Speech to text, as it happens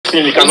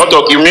He cannot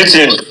talk. You mute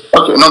him.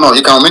 Okay, no,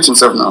 he can mute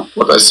himself now.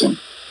 What I see,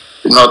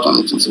 he's not on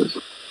mute himself.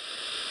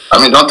 I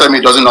mean, don't tell me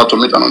he doesn't know how to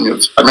mute and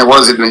unmute. I mean,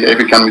 what is it doing here if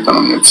he can mute and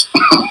unmute?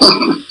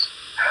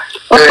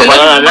 I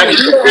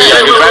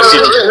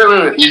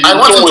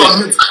want you to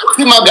unmute.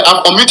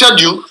 I've unmuted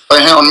you.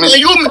 Can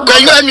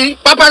you hear me?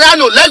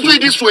 Paparano, let's do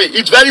it this way.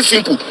 It's very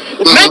simple.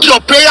 Make your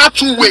prayer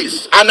 2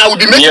 ways, and I will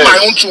be making my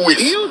own 2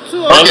 ways.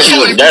 Okay,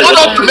 so if you want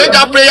us to make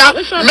that prayer,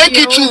 make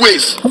it 2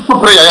 ways.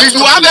 If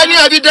you have any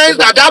evidence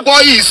that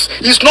boy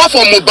is not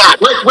from Mohbad,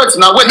 wait,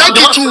 make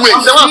it 2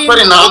 ways.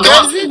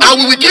 Okay? And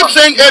we will keep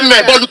saying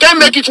amen, but you can't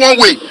make it 1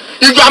 way.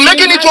 If you are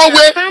making it 1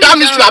 way, that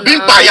means you are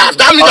being biased.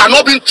 That means you are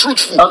not being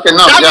truthful. Okay,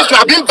 that means you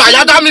are being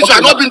biased. That means you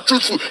are not being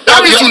truthful.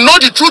 That means you know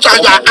the truth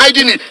and you are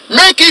hiding it.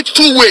 Make it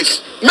 2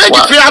 ways. Make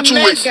the prayer 2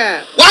 ways.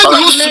 Why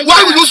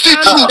will you see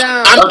truth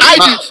and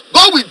hide it?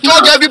 God will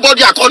judge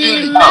everybody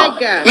accordingly. Now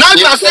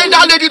you are saying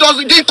that lady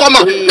didn't come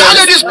out. That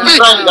lady speak.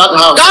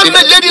 That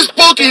lady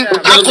spoke in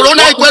a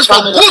corona request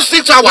for good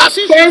 6 hours.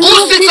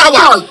 Good 6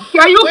 hours.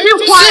 Can you keep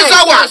quiet? 6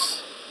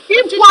 hours.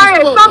 Keep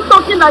quiet. Stop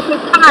talking like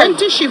a child. What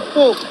did she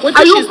spoke?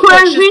 Are you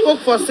crazy? She spoke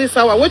for 6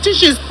 hours. What did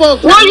she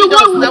spoke? What did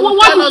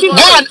she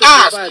Go and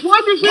ask. Go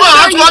and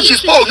ask what she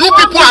spoke. You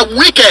people are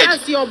wicked.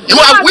 You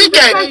are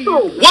wicked.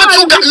 What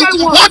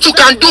you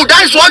can do, that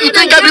is what you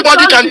think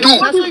everybody can do.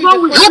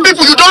 You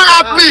people, you don't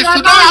have peace.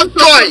 You don't have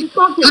joy.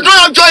 You don't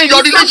have joy in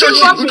your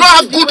relationship. You don't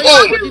have good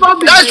home.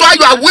 That is why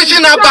you are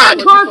wishing her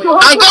bad.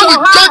 And God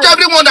will judge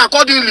everyone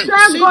accordingly.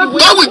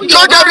 God will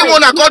judge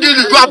everyone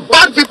accordingly. You are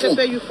bad people.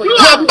 You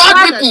are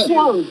bad people. You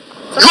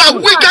are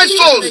wicked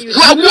souls. You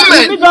are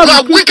women. You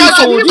are wicked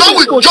souls. God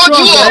will judge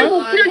you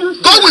all.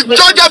 God will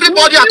judge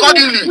everybody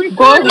accordingly.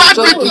 Bad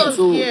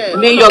people.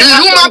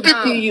 Inhuman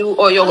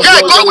people.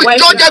 God will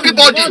judge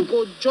everybody.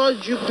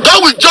 God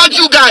will judge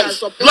you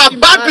guys. You are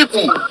bad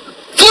people.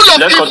 Full of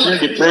Let's people. continue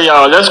the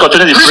prayer. Let's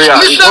continue the prayer.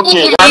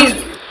 Okay.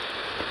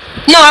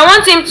 No, I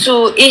want him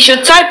to. He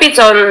should type it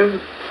on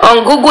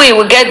Google. He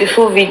will get the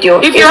full video.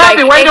 If you have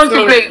it, why don't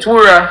you play it,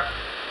 Wura?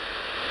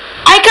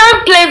 I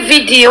can't play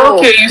video.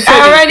 Okay, you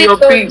said already.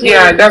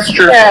 Yeah, that's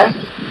true. Yeah.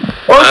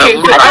 Okay,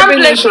 so I can't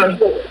play video.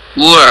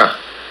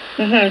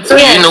 Wura. So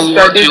you know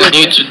what you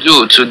need to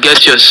do to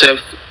get yourself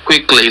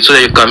quickly so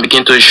that you can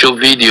begin to show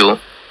video.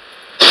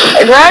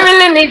 Do I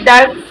really need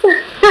that?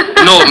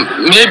 No,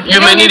 maybe you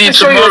may need it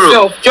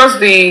tomorrow. What you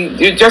need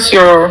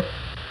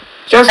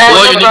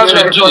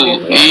to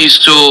do is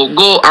to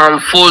go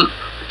and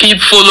keep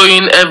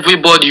following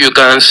everybody you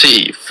can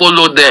see.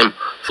 Follow them.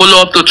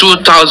 Follow up to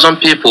 2,000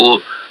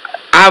 people.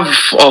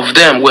 Half of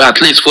them will at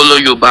least follow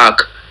you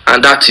back,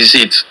 and that is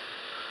it.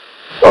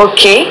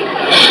 Okay.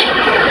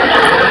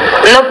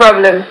 No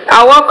problem.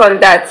 I'll work on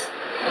that.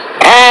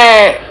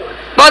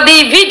 But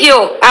the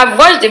video, I've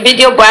watched the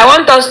video, but I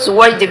want us to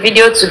watch the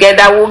video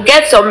together. We'll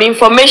get some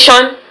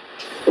information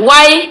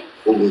why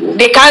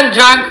they can't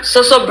drag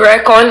Soso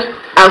Brecon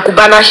and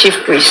Cubana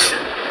Chief Priest.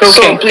 Okay.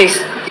 So please.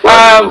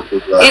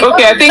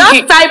 Okay, I think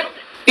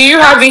do you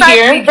have it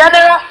here?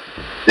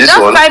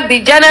 Type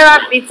the general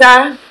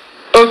Peter.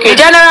 Okay. The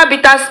general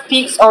Peter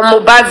speaks on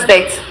Mohbad's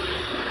death.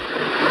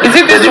 Is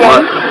it this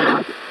one?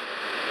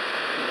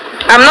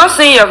 I'm not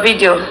seeing your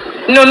video.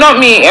 No, not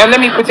me. Let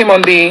me put him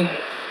on the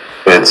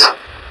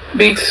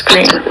big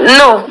screen.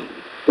 No.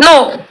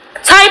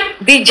 Type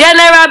the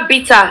general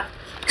Peter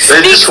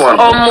speaks on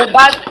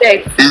Mohbad's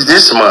death. Is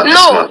this man?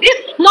 No,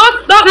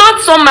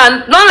 not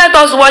Soman. Don't let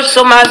us watch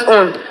Soman's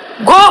own.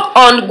 Go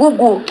on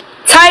Google.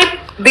 Type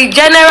the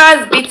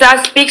general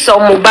Peter speaks on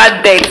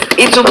Mohbad's death.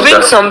 It will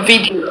bring some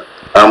video.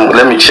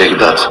 Let me check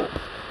that.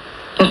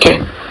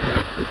 Okay.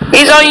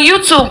 It's on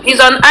YouTube.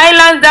 It's on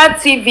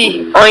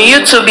Islander.tv on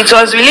YouTube. It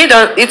was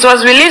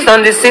released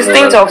on the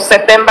 16th of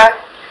September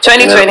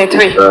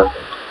 2023.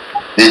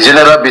 The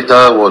general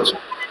beta what?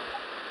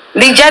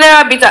 The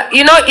general beta.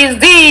 You know, it's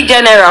the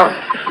general.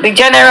 The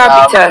general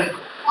beta.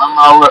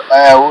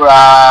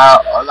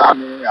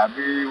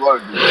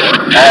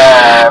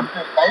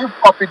 Can you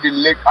copy the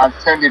link and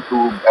send it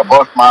to a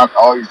boss man,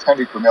 or you send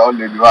it to me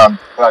only one?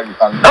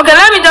 Okay,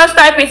 let me just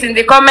type it in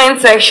the comment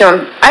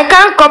section. I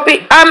can't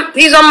copy.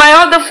 It's on my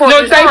other phone.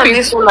 No, type it.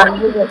 This one.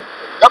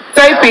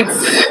 Type it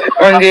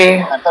on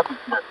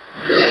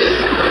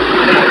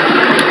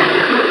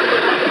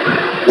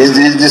It's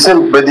the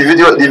same, but the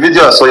video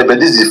I saw it, but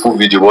this is the full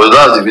video, but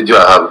that's the video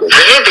I have.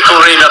 Venez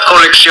découvrir la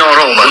collection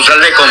Roma. Vous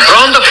allez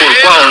comprendre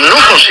pourquoi on nous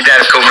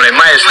considère comme les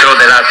maestros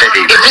de l'arte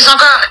vive. Et plus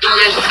encore, il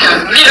y a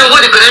jusqu'à 1000 €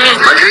 d'économie.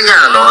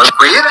 Magrignano, un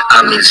cuir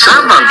à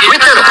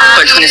 1128 €.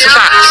 Vous ne connaissez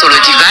pas, solo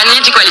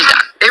divani di qualità.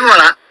 Et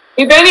voilà.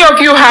 If any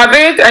of you have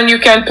it and you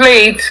can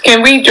play it,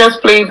 can we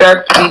just play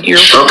that video?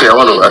 Okay,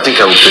 I think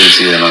I will play it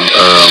here now.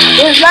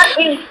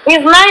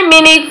 It's 9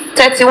 minutes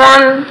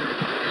 31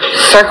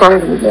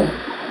 seconds video.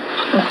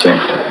 Okay.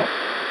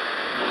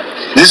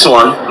 This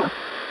one?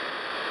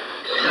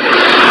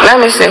 Let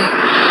me see.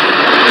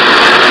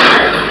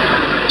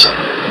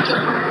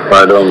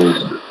 I don't.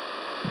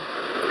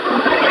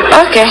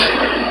 Okay.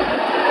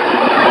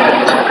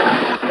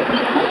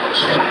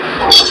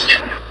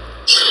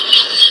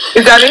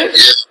 Is that it?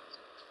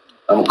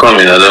 I'm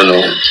coming. I don't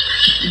know.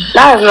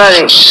 That's not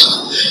it.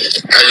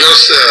 I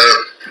just.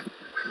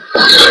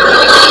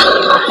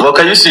 Well,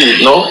 can you see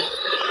it? No.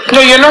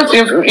 No,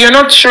 you're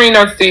not showing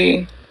us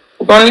the.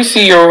 We can only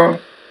see your.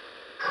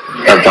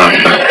 How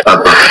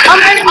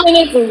many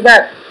minutes is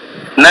that?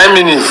 9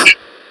 minutes.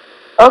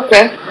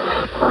 Okay.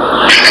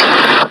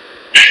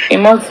 It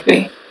must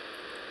be.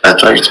 I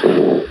tried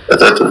to.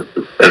 Okay,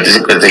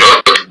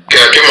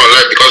 I came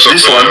online because of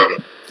this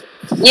one.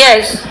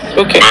 Yes.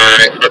 Okay.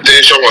 My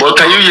attention was. Well,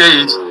 can you hear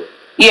it?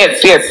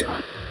 Yes.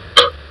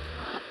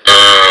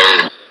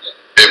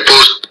 A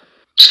post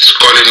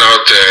calling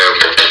out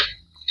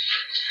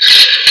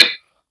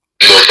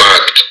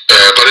Mohbad,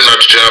 calling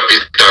out General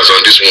Peters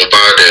on this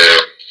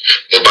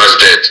Mohbad's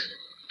death.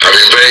 I've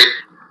been very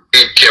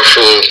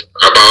careful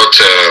about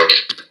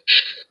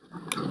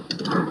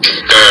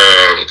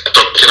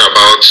talking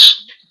about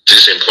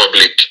this in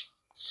public.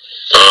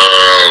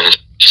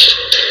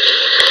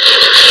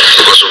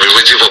 Because we've been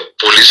waiting for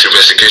police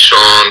investigation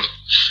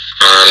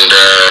and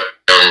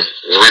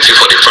waiting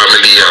for the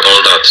family and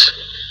all that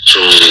to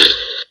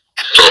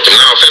talk.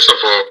 Now, first of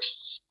all,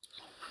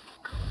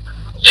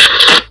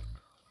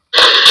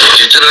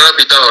 the General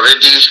Peter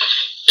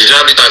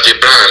as a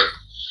brand,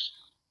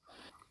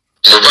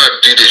 Mohbad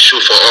did a show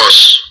for us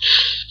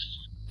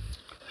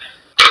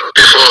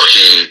before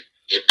he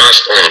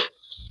passed on.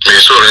 May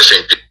so rest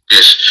in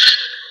peace.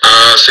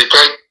 As a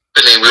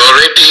company, we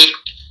already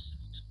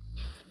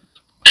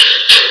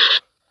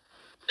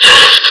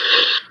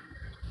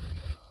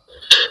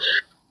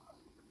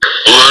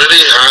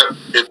had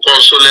a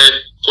consulate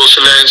post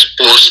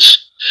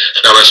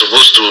that we're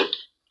supposed to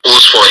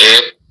post for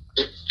him,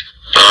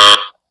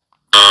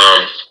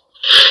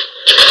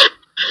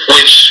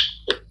 which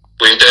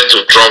we intend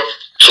to drop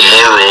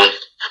tomorrow.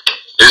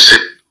 This is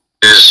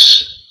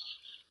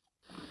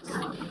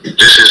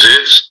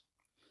it.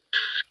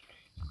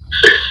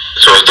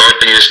 It was done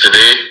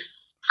yesterday,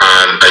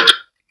 and I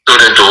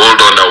told him to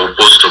hold on, that we'll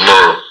post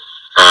tomorrow.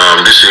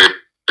 This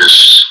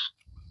is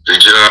the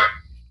General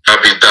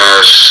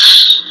Habitats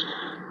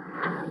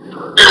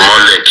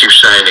keep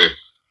shining.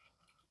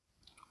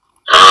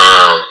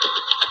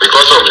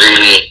 Because of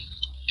the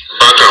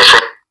back and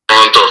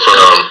front of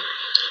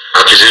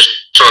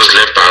accusations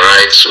left and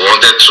right, we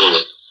wanted to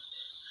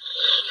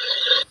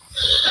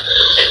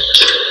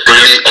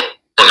really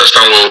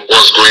understand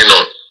what's going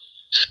on.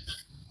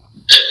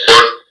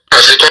 But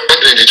as a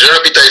company, the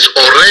General Peter is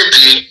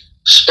already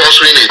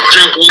sponsoring a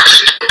tribute.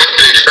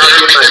 The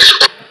General Peter is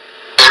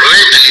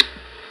already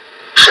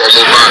for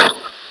Mohbad.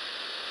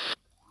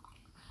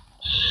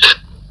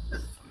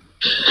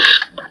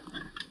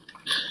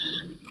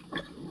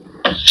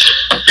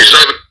 It's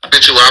not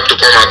everything we have to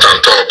come out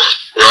and talk.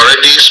 We're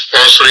already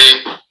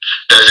sponsoring.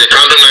 There's a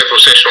candlelight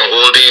procession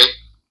holding.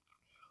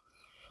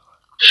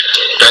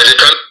 There's a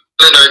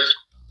candlelight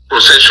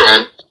procession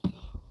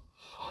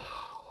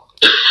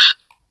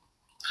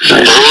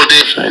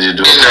holding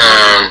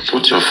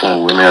put your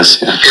phone with me as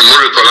here. In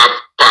Murikola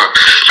Park.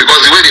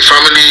 Because the way the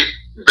family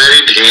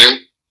buried him,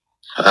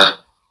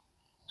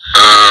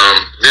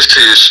 this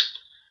is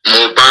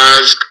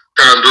Mohbad's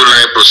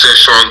candlelight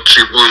procession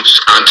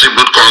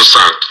tribute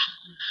concert.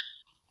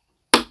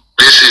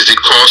 This is the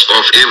cost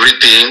of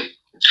everything,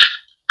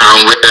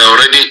 and we're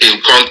already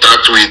in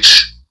contact with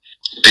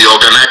the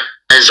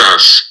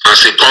organizers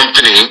as a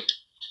company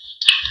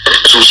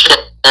to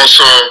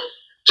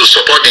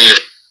support the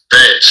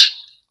event.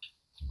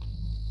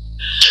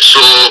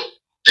 So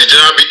the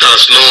General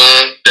Peters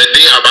know that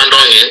they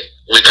abandon him.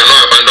 We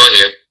cannot abandon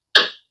him.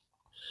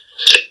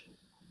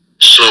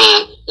 So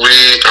we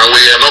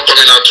are not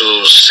coming out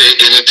to say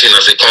anything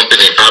as a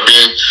company. I've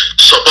been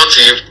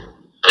supportive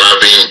and I've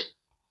been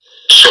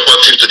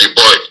supportive to the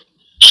boy.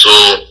 So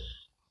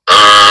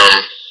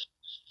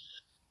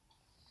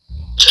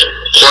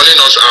calling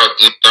us out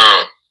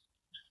now,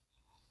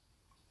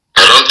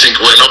 I don't think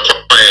we're not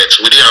quiet.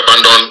 We didn't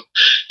abandon.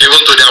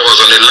 Even today I was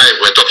on a live,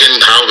 we're talking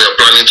how we're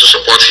planning to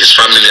support his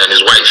family and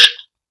his wife.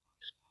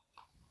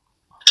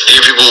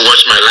 If people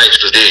watch my live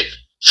today.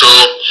 So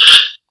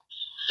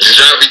the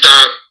General Peter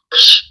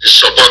is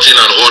supporting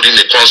and holding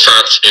the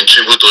concert in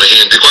tribute to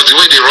him, because the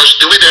way they rush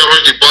the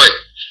boy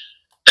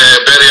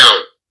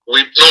burial,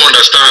 we don't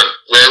understand.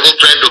 We're even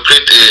trying to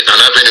create an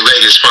avenue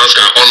where his fans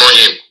can honor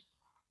him.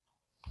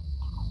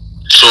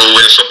 So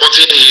we're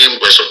supporting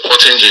him. We're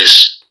supporting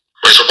his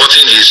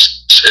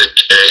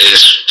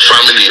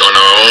family on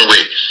our own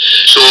way.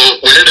 So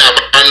we need to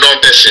abandon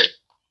person,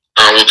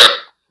 and we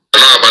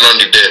cannot abandon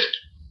the dead.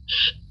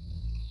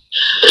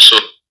 So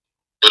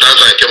that's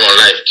why I came on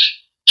live.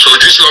 So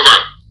this lover,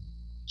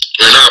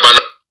 we're not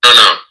abandon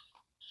now.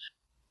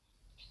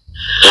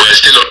 We're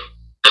still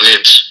on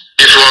it.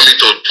 If you want me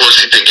to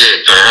post it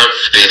again, I have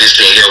this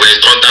thing here. We're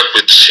in contact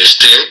with his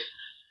team.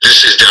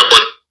 This is their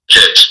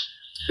budget.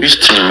 Which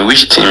team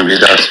is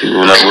that?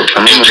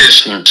 In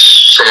case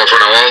some of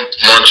them want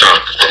munch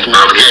up,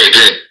 I'm here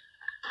again.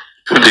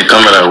 Put the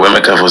camera where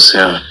make for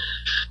sale.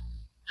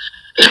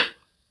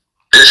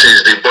 This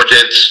is the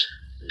budget.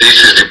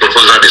 This is the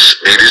proposal they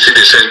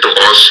sent to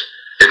us.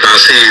 You can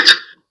see it.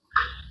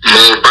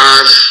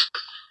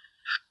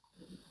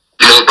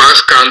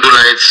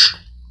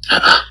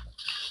 night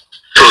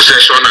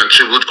procession and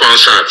tribute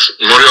concert,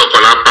 Mori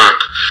Okola Park,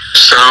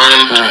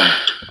 sound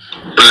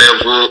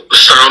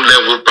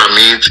level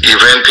permit,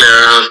 event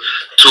clearance,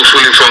 2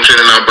 fully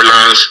functioning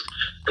ambulance,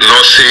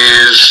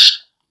 nurses,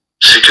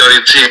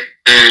 security,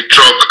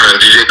 truck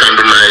and DJ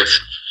candlelight.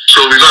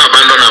 So we don't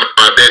abandon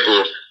our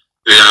bego.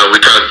 We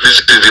can. This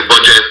is the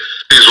budget.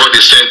 This is what they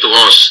sent to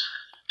us.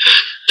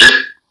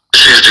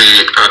 This is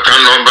the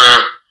account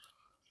number.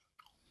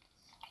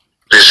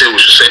 They say we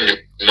should send the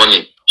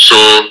money. So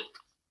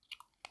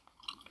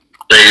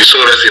you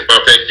saw rest in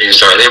perfect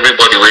peace and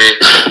everybody will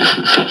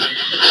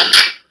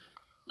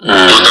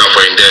put down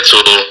for in debt. So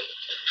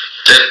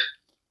that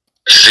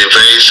is a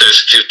very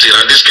sensitive thing,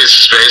 and this case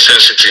is very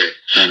sensitive.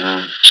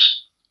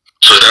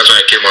 So that's why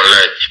I came on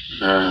live.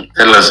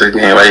 Tell us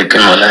again why you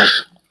came on live.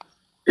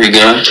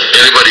 Again?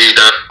 Anybody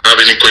that have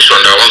any question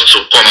that wants to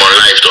come on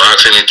live to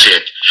ask anything,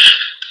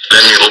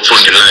 let me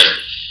open the line.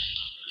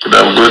 But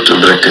I'm going to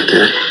break it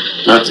here.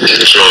 Not it.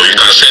 So you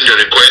can send your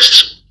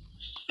request.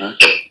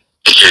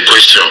 A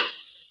question.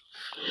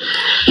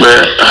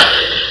 But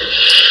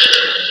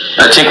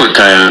I think we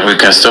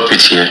can stop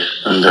it here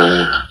and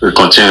we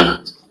continue.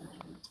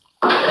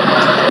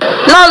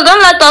 No,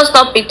 don't let us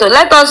stop it.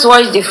 Let us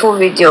watch the full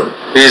video.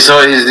 It's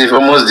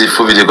almost the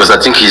full video because I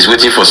think he's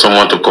waiting for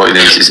someone to call him.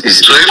 No, he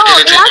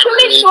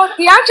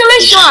actually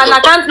show an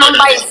account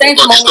number he sent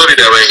money. The story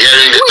that we're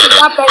hearing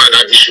that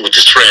had issue with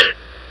his friend,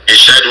 his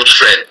childhood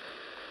friend.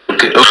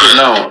 Okay.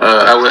 Now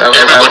I will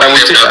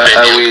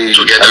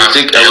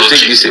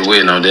take this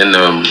away now. Then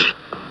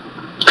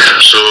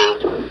So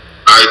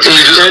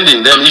he's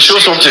sending. Then he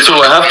shows something. So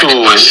I have to.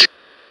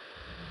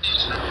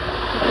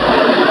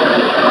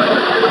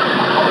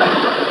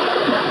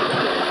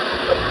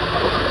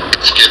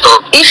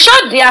 He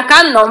showed the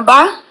account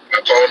number.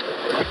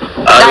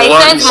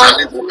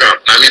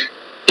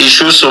 He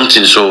shows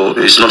something, so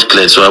it's not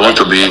clear. So I want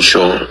to be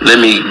sure. Let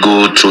me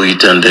go through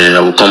it and then I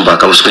will come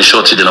back. I will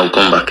screenshot it and I will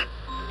come back.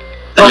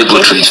 Let me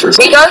go through it first.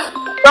 Because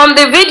from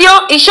the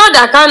video, he showed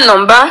the account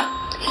number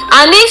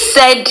and he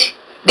said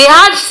they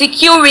had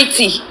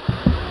security.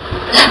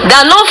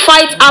 That no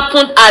fight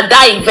happened at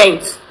that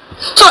event.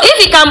 So if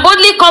he can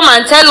boldly come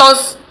and tell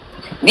us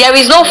there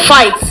is no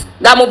fight,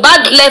 that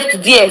Mohbad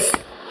left DS,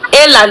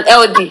 L and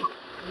LD.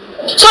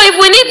 So if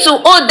we need to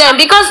hold them,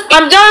 because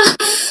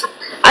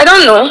I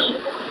don't know.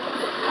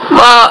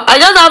 Well, I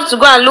just have to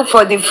go and look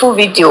for the full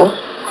video.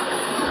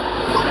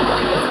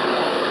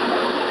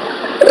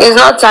 It's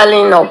not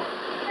tallying up.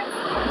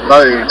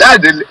 No, is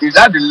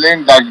that the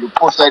link that you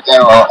posted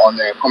on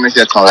the comment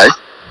section, right?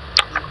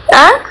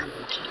 Huh?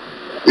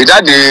 Is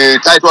that the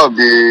title of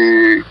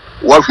the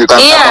what we can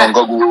find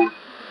on Google?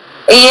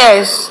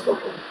 Yes.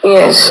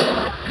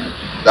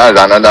 That's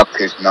another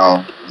case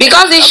now.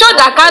 Because it showed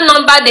the account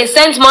number they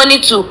sent money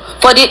to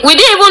for the. We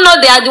didn't even know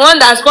they are the one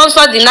that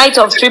sponsored the night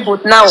of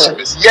tribute now.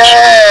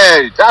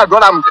 Yeah, that's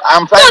what I'm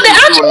trying to do now. So they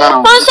actually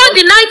sponsored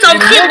the night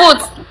of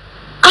tribute.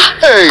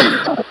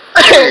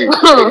 Hey,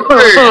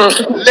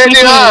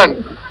 Lady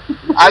Han,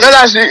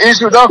 another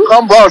issue don't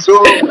come out,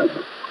 so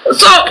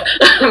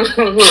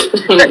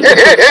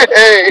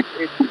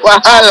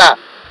wahala.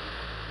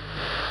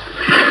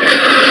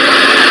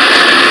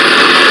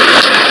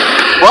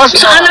 What's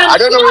now? I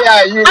don't know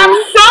where you. I'm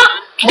sure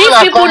these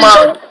people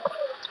know.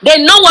 They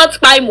know what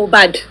spy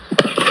Mohbad.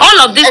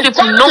 All of these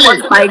people know what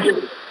spy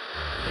do.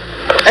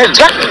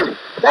 Exactly.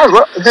 That's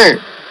what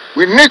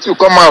we need to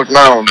come out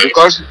now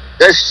because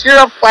there's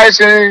serious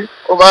fighting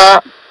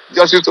over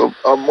justice of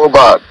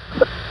Mohbad.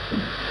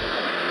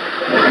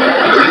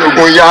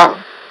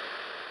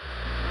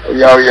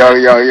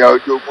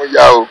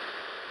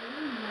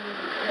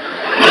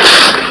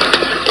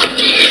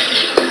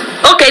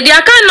 Okay, the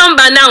account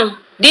number now.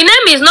 The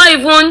name is not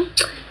even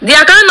the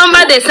account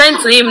number they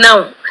sent to him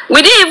now.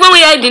 We didn't even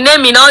hear the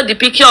name in all the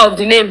picture of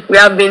the name we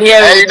have been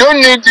hearing. You don't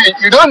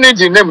need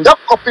the name.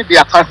 Just copy the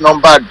account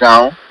number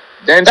down.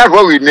 Then that's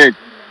what we need.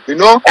 You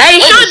know? I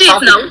showed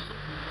this now.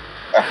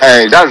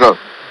 That's all.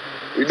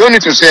 You don't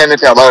need to say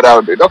anything about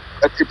that.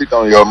 Just keep it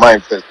on your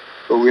mind first.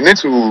 So we need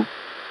to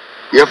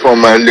hear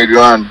from Lady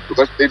Han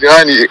because Lady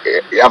Han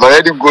have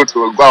already go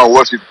and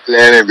watch it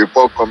clearly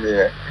before coming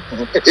here.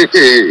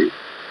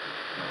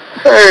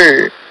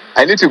 Hey,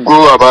 I need to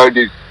go about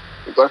this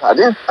because I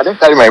didn't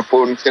carry my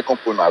second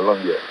phone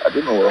along here. I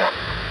don't know where.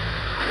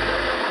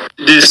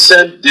 They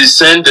send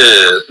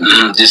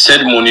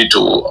money to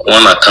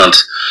one account,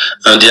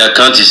 and the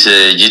account is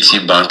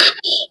GT Bank,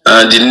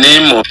 and the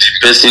name of the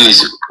person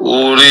is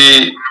Ore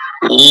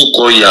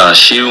Ukoya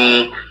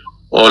Sheun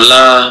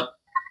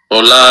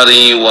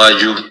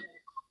Olarinwaju.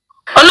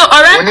 Oh no,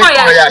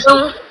 Orekoya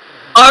Sheun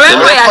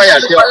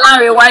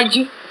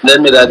Olarinwaju. Let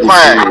me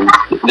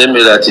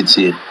write it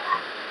here.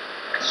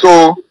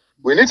 So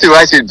we need to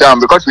write it down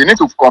because we need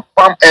to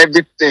confirm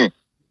everything.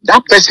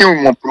 That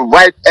person will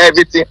provide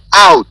everything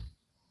out.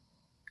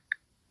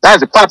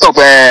 That's the part of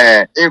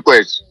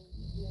inquest.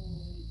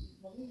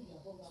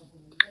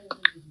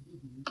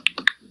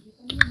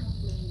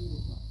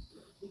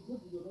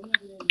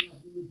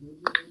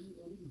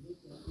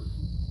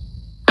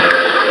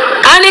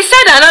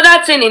 said another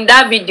thing in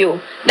that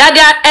video, that they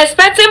are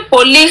expecting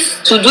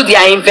police to do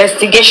their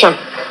investigation.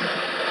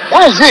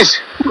 What is this?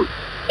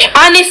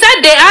 And he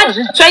said they had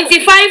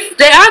 25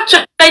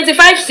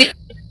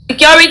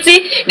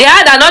 security. They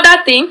had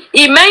another thing.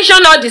 He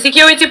mentioned all the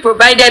security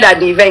provided at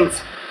the event.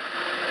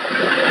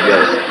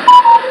 Yes.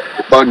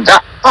 But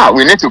that,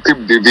 we need to keep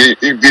the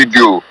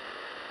video.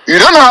 You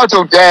don't know how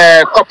to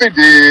copy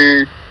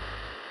the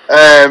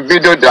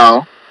video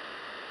down.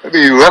 Maybe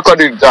you record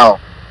it down.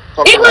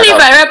 Even if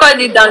I record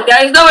it down,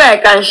 there is no way I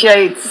can share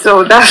it.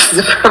 So that's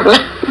the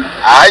problem.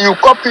 You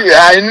copy.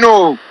 I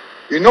know.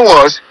 You know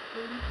what?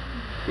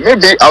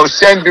 Maybe I'll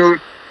send you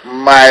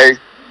my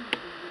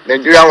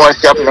Nigerian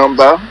WhatsApp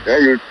number.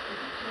 Then you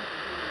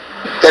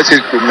text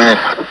it to me.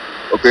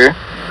 Okay?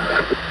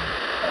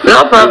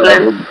 No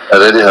problem. I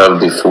already have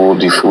the full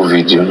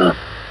video now.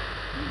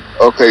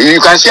 Okay, you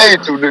can share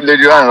it to the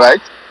lady one,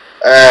 right?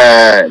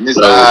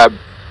 Mr. No,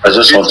 I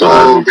just want to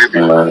have it.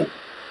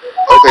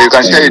 Okay, you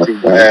can share it to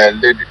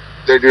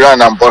lady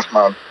one and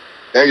Bossman.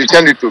 Then you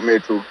send it to me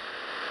too,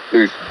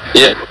 please.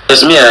 Yeah,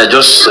 it's me. I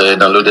just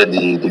downloaded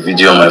the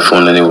video on my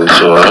phone anyway,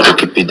 so I want to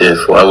keep it there.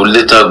 I will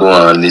later go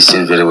and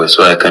listen very well,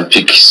 so I can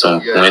pick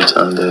some points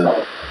and.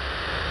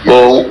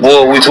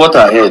 Well, with what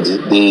I heard,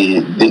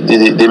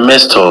 they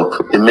messed up.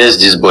 They messed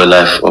this boy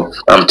life up.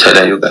 I'm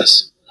telling you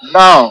guys.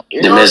 Now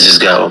they messed this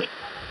guy up.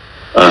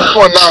 This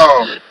one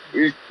now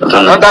is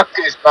another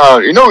case now.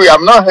 You know, we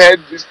have not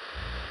heard this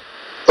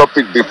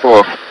topic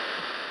before.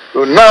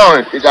 So now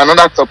it's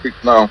another topic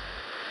now.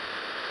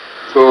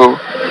 So,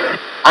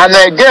 and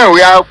again,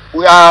 we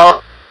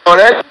are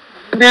already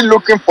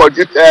looking for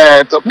this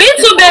topic. Me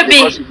too,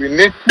 baby.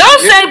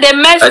 Don't say they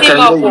messed him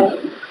up.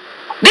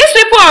 These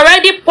people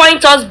already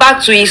point us back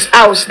to his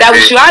house that we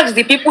should ask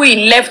the people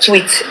he left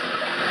with.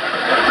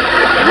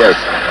 Yes.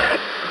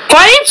 For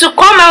him to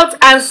come out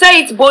and say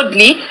it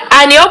boldly,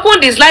 and he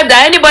opened his life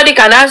that anybody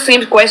can ask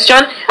him question,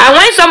 and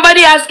when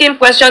somebody asked him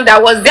question,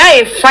 that was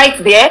there a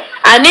fight there,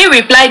 and he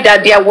replied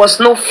that there was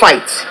no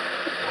fight.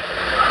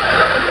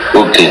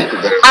 Okay.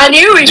 And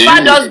he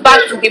referred us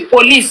back to the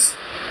police.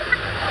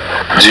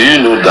 Do you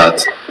know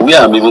that we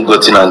have even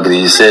gotten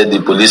angry? He said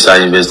the police are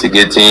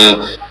investigating.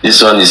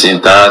 This one is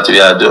intact. We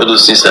are all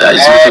those things that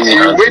he's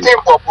waiting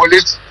for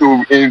police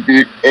to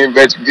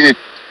investigate.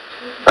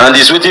 And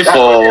he's waiting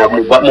for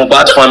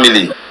Mohbad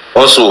family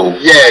also.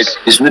 Yes.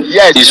 He's waiting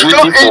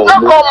for.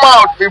 Not come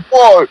out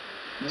before.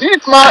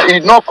 This man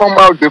is not come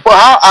out before.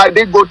 How are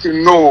they going to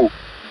know?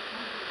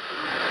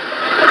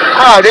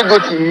 How are they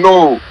going to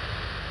know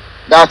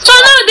that? So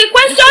now the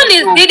question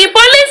is, did the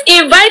police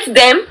invite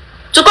them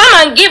to come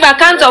and give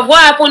account of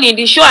what happened in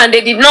the show, and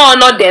they did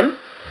not honor them?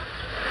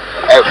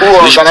 Who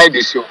organized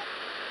the show?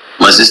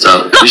 My sister.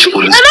 No,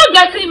 you're not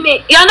getting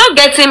me. You're not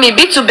getting me.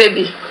 B2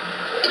 baby.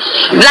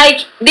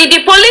 Like, did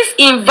the police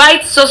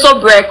invite Soso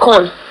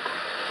Brecon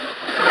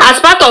as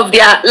part of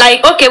their,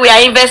 like, okay, we are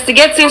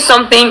investigating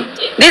something.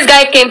 This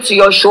guy came to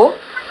your show.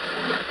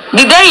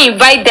 Did they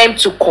invite them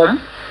to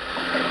come?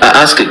 I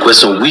ask a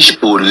question. Which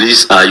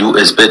police are you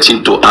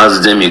expecting to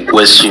ask them a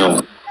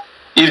question?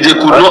 If they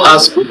could not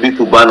ask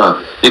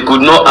Cubana, they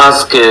could not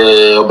ask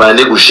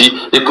Elegushi,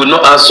 they could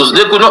not ask these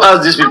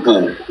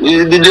people.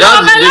 They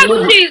are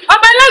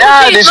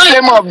the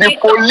same of the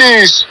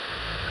police.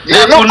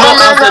 They could not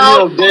ask any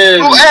of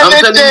them. I'm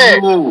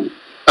telling you.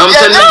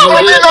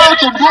 They're not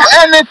to do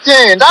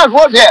anything. That's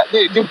what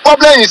the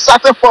problem is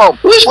starting from.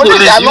 Which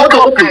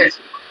police?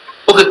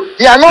 Okay.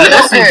 They are not.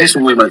 Let's see this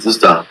way, my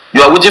sister.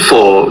 You are waiting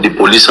for the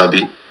police,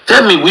 Abi.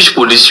 Tell me which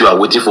police you are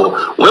waiting for.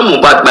 When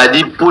Mohbad, by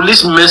the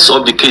police mess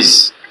up the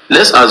case,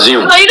 let's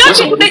assume. No, you don't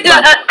think,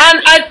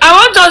 and I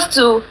want us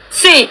to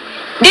see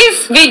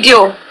this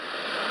video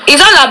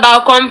is all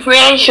about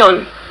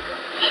comprehension.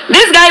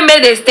 This guy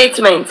made a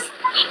statement.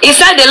 He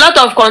said a lot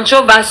of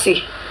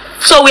controversy.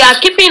 So we are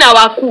keeping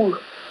our cool.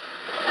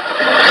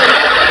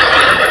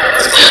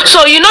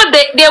 So you know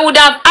they would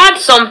have had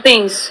some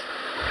things.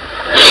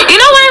 You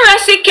know when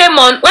Resi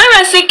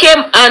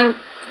came and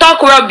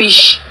talk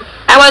rubbish.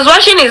 I was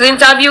watching his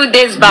interview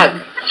days back.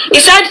 He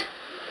said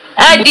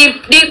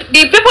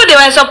the people they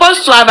were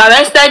supposed to have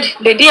arrested,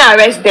 they didn't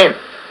arrest them.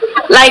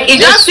 Like he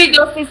just see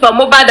those things for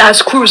Mohbad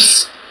as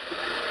cruise.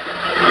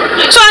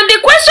 So and the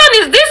question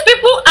is, these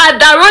people are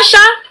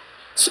Darosha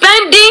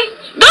spending,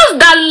 those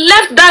that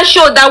left that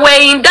show that were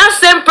in that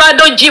same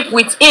Prado Jeep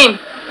with him.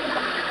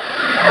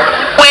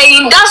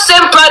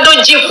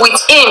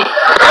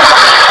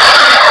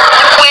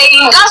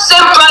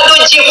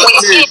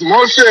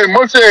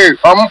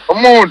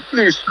 Mose,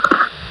 please.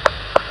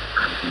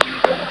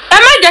 Ẹ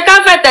má jẹ́ ká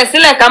fẹ̀tẹ̀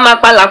sílẹ̀ ká máa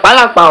pa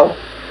làpálàpá o.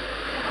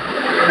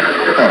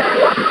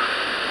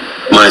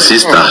 My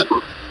sister,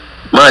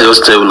 may I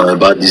just tell you now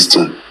about this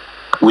thing.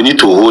 We need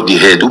to hold the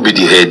head. Who be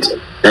the head?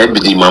 Maybe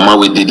the mama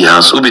we did the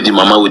house. Who be the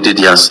mama we did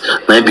the house?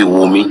 Maybe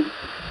Wunmi.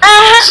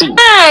 See,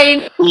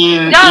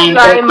 in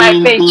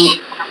my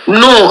page.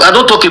 No, I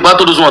don't talk about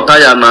all those one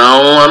tire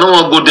now. I don't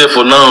want to go there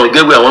for now.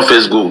 Get where I want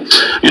first go.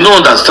 You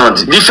don't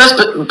understand. The first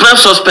prime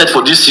suspect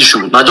for this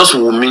issue, now just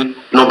Wunmi,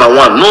 number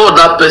one. No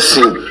other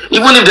person.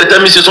 Even if they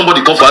tell me say somebody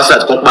come for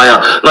outside, come buy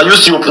am. Now you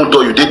see open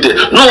door, you did there.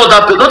 No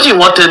other person. Nothing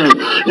you want tell me.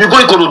 You go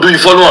Ikorodu, you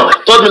follow on.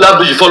 Told me last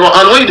you follow.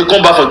 And when you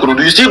come back from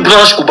Ikorodu, you still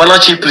branch Cubana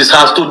chief priest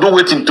house to do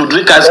waiting to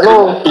drink ice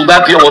cream, to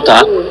buy pure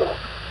water.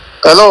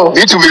 Hello.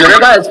 It will be. You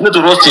never explain to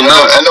us till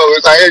now. Hello,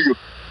 we can hear you.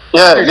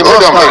 Yeah, the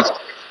Hold on, boss.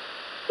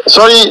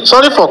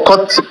 Sorry for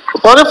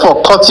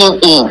cutting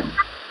in.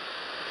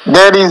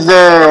 There is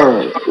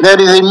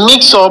a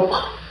mix up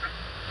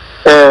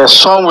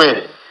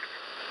somewhere,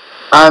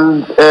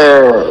 and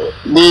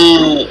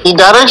the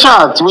direction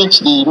at which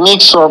the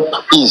mix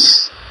up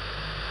is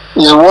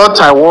what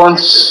I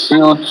want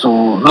you to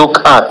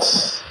look at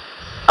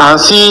and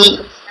see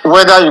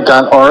whether you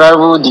can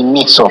unravel the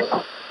mix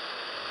up.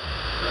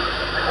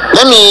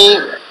 Let me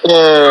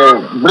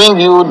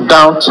bring you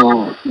down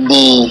to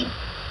the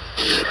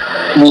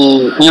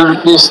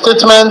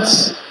statement,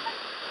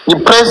 the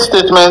press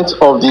statement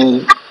of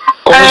the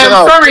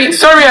commissioner.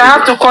 Sorry, I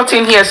have to cut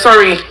in here.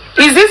 Sorry.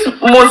 Is this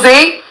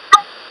Mosaic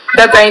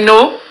that I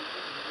know?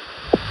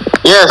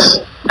 Yes.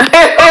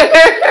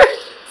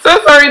 So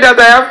sorry that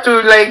I have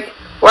to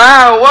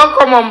wow,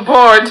 welcome on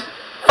board.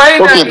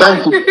 Finally. Okay,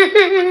 thank you.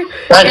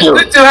 Thank you.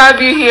 Good to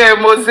have you here,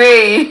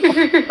 Mosaic.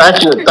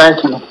 Thank you.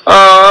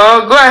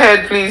 Go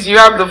ahead, please. You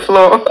have the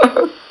floor.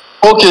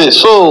 Okay,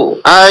 so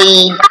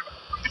I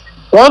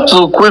want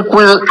to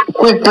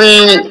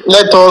quickly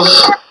let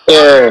us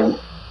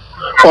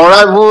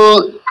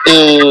unravel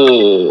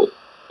a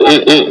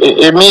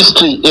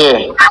mystery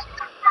here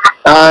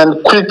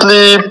and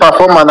quickly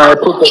perform an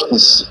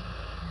hypothesis.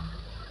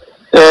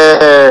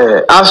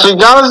 As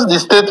regards the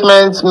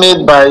statement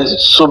made by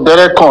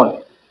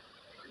Soberekon,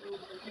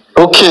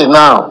 okay,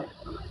 now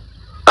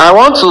I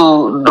want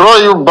to draw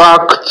you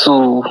back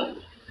to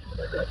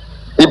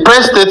the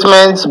press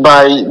statement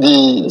by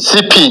the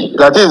CP,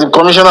 that is the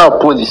Commissioner of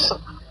Police.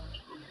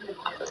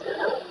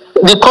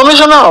 The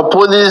Commissioner of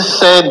Police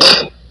said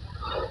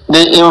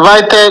they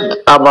invited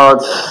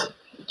about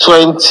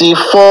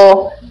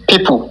 24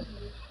 people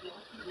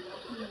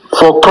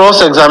for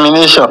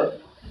cross-examination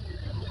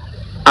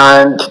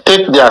and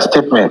take their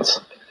statements.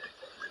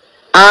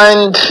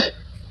 And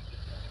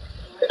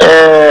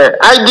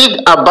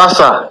Aidig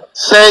Abasa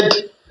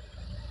said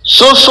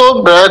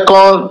Soso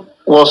Berekon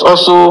was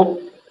also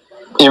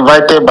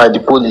invited by the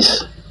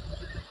police.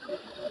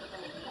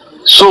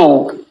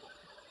 So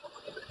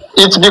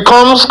it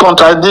becomes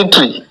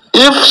contradictory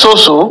if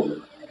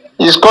Soso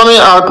is coming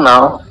out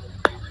now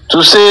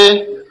to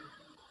say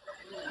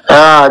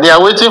they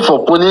are waiting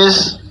for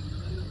police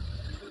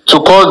to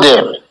call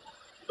them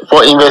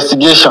for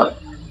investigation.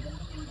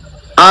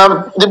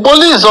 The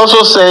police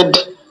also said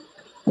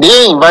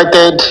they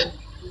invited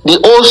the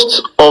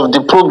host of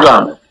the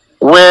program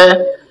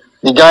where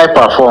the guy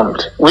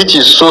performed, which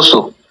is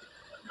Soso.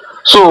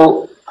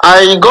 So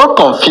I got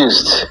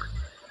confused.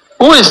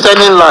 Who is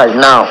telling lie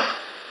now?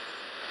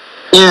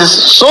 Is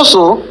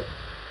Soso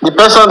the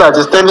person that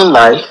is telling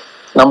lie,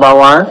 number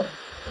one,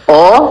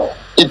 or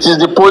it is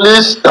the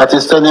police that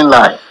is telling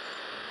lie?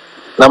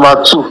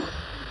 Number two,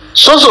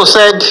 Soso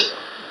said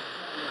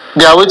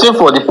they are waiting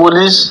for the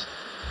police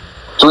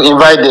to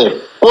invite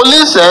them.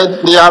 Police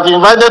said they have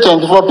invited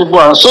 24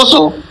 people and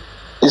Soso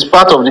is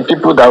part of the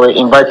people that were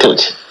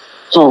invited.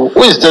 So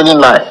who is telling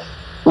lie?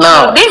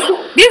 Now, this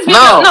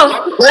video,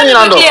 let me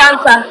round up.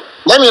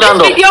 This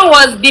video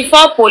was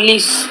before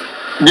police.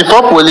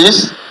 Before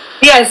police?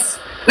 Yes.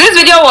 This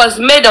video was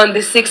made on the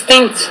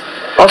 16th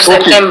of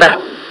September.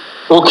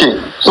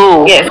 Okay.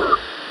 So yes,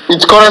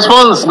 it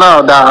corresponds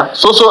now that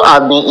Soso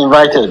had been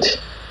invited.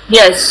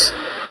 Yes.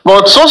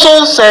 But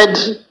Soso said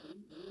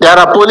there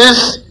are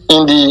police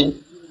in the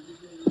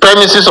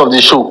premises of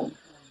the show.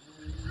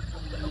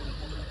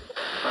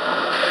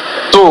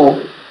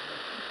 So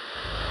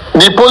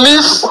the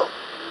police,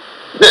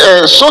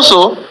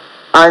 Soso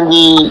and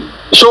the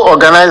show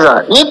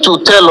organizer need to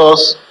tell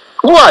us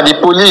who are the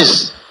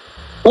police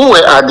who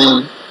were at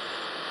the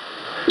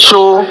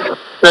show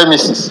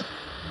premises.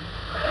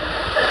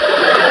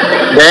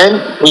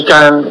 Then we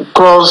can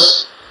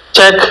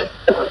cross-check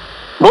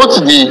both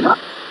the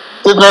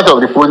statement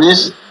of the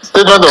police,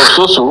 statement of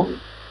Soso,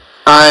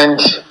 and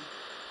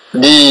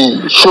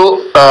the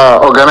show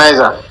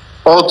organizer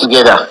all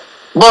together.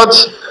 But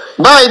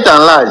by it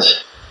and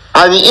large,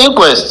 at the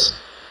inquest,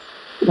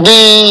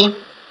 the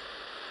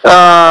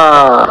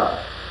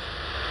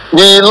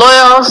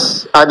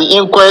lawyers at the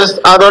inquest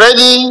had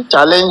already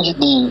challenged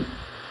the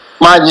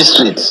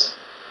magistrates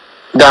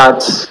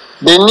that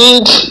they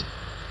need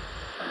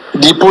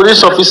the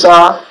police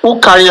officer who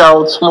carry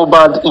out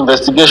Mohbad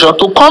investigation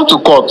to come to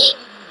court,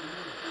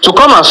 to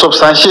come and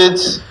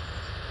substantiate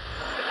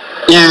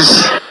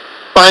his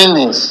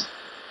findings.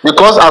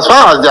 Because as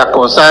far as they are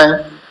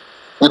concerned,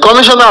 the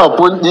commissioner of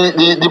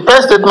the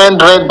press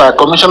statement read by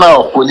commissioner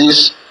of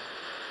police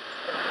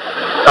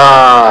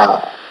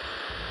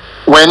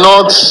were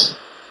not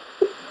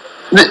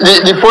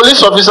the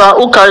police officer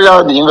who carried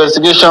out the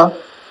investigation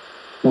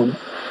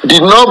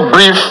did not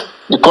brief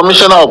the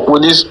commissioner of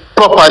police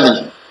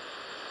properly,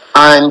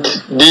 and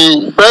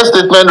the press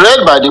statement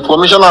read by the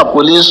commissioner of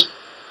police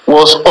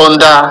was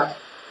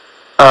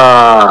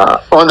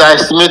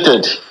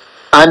underestimated,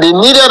 and they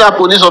needed that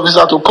police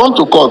officer to come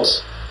to court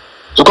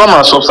to come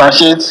and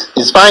substantiate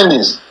his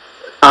findings.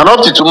 And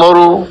up to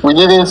tomorrow, we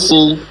didn't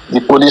see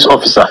the police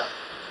officer.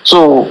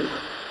 So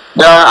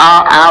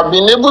I have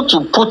been able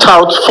to put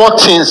out 4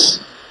 things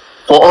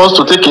for us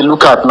to take a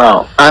look at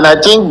now. And I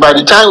think by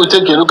the time we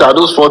take a look at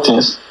those 4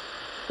 things,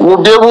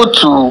 we'll be able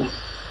to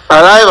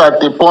arrive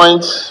at a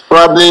point,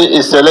 probably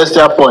a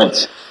celestial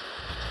point.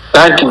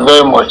 Thank you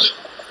very much.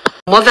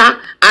 Mother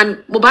and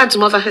Mohbad's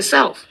mother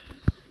herself.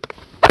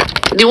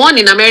 The one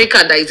in America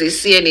that is a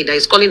CNA that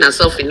is calling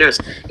herself a nurse.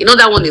 You know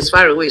that one is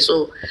far away,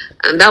 so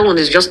and that one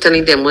is just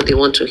telling them what they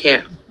want to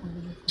hear.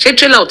 She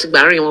trailer out to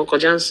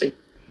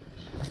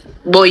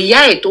but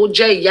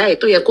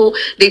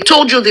they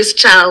told you this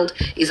child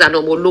is an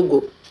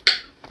homologo.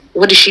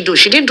 What did she do?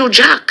 She didn't do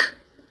jack.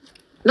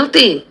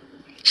 Nothing.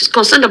 She's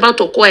concerned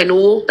about Oko and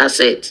O. That's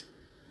it.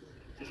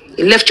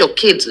 You left your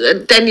kids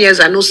 10 years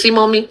and no see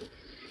mommy.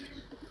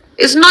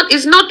 It's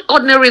not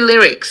ordinary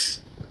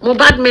lyrics.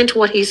 Mohbad meant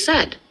what he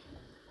said.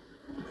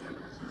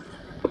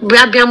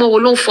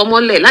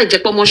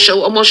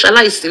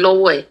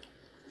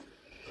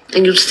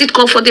 And you sit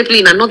comfortably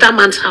in another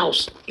man's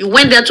house. You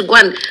went there to go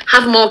and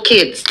have more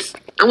kids.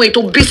 And when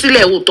you busy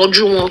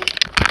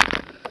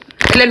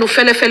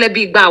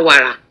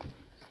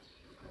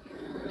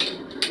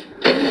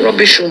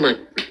rubbish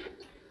woman.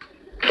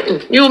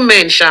 You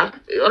men, Sha.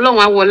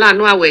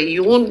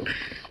 You won't.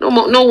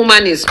 No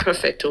woman is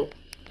perfect. Oh.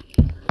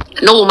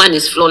 No woman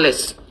is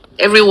flawless.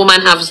 Every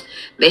woman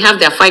they have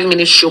their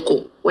 5-minute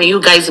shoko when you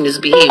guys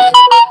misbehave.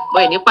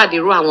 But anybody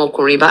wrong,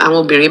 I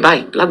won't be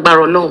by black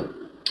barrel long.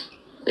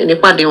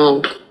 Anybody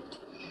wrong.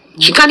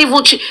 She can't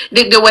even.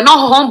 They were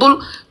not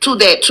humble to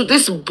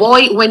this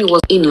boy when he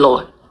was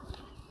in-law.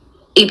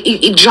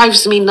 It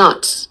drives me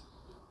nuts.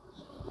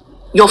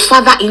 Your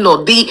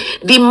father-in-law,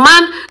 the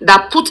man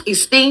that put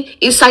his thing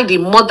inside the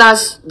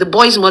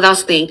boy's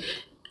mother's thing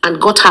and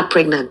got her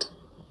pregnant,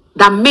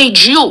 that made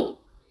you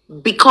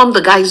become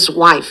the guy's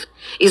wife,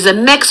 is the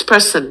next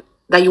person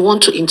that you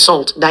want to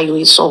insult, that you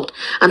insult.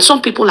 And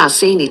some people are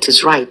saying it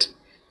is right.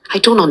 I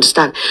don't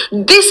understand.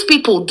 These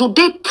people, do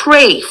they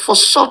pray for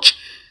such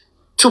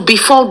to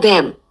befall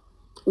them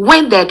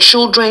when their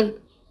children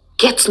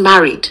get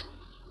married?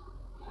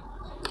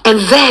 And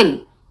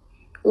then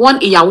one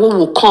iyawo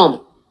will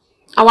come.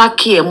 Our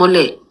care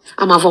mole,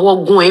 I'm a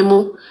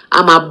emo,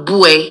 I'm a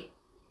boy,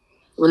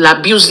 will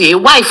abuse a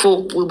wife.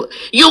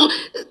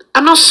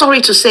 I'm not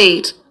sorry to say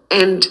it,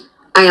 and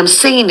I am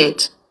saying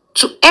it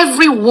to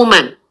every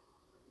woman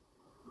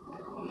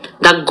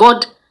that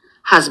God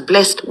has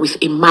blessed with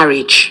a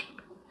marriage,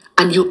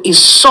 and you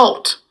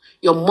insult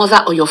your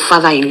mother or your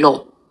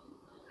father-in-law.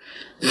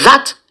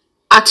 That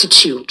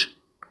attitude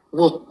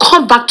will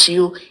come back to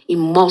you in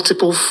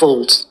multiple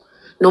folds.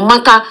 No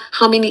matter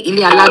how many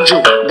ile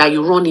alajo that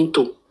you run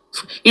into.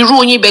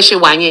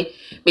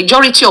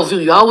 Majority of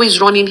you are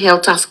always running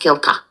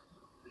helter-skelter.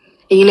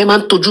 When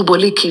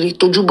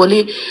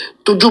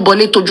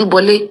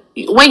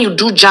you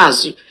do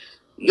jazz,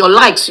 your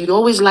likes, you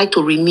always like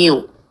to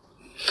renew.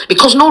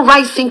 Because no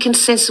right-thinking,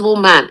 sensible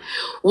man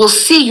will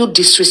see you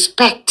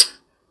disrespect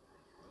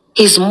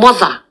his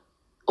mother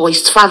or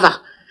his father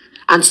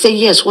and say,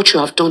 yes, what you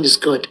have done is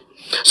good.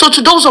 So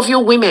to those of you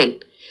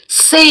women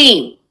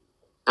saying,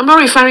 I'm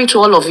not referring to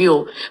all of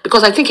you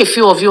because I think a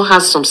few of you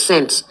has some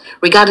sense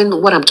regarding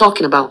what I'm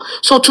talking about.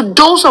 So to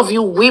those of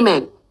you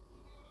women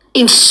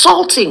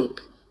insulting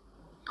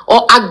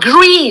or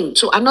agreeing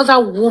to another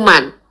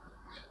woman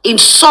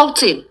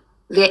insulting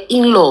their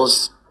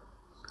in-laws,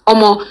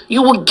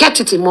 you will get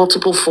it in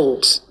multiple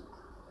folds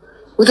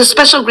with the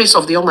special grace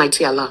of the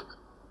Almighty Allah.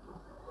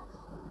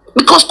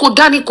 Because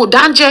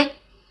Kodanje,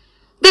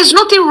 there's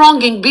nothing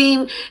wrong in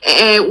being,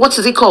 what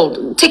is it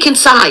called? Taking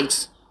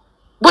sides.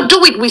 But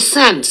do it with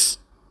sense.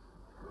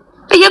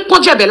 No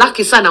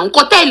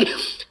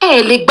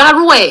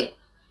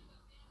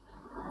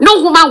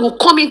woman will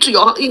come into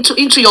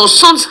your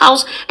son's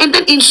house and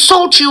then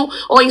insult you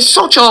or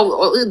insult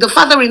the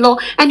father-in-law,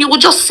 and you will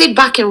just sit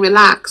back and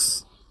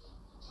relax.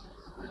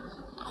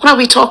 What are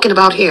we talking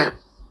about here?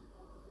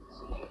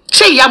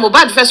 She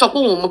Mohbad first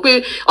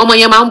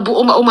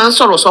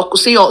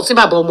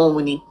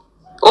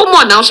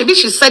now,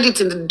 she said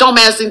it in the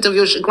dumbass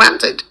interview she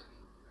granted.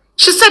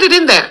 She said it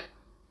in there.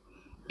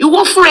 You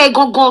want for a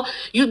go.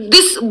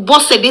 This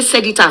boss said they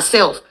said it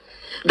herself.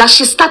 That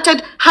she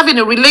started having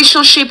a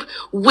relationship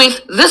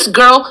with this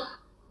girl,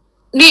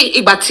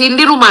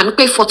 little man,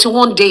 pay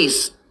 41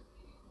 days.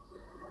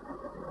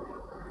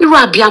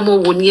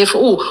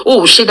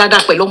 Oh, she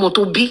dada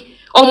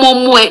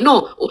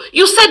no,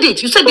 you said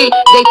it. You said they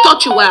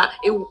thought you were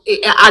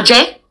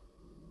Ajay.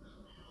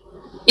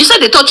 You said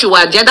they thought you were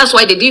Ajay. That's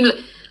why they didn't.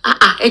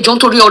 Ejon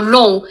tori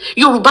Ọlọ́run,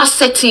 Yoruba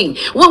setting,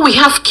 when we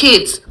have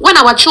kids, when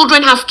our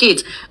children have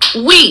kids,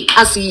 we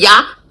as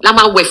ìyá la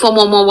máa wẹ̀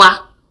fọ́mọ ọmọ wa.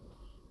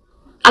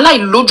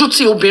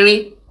 Aláìlójútì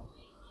obìnrin.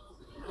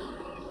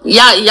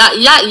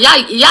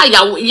 Ìyàwó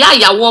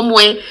ọmọ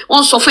ẹ,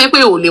 wọ́n sọ fún ẹ pé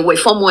ò lè wẹ̀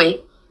fọ́mọ ẹ.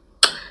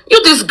 You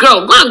this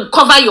girl, go and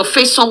cover your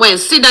face somewhere and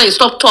sit down and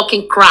stop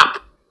talking crap.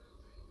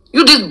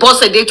 You this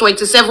boss at day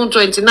 27,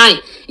 29,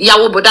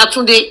 ìyàwó bọ̀dá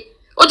Túndé.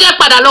 Ó jẹ́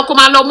padà lọ kó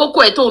máa lọ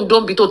mọ́kò ẹ̀ tó ń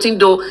dán bí tó ti ń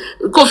do,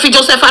 kó fi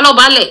Joseph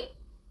Alọ́balẹ̀.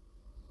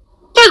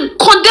 They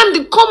condemn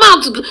the come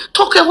out,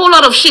 talk a whole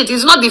lot of shit.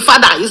 He's not the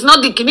father, he's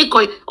not the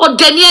kiniko or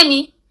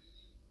Denieni.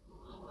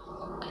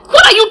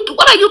 What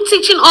are you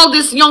teaching all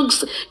these young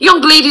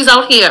ladies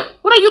out here?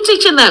 What are you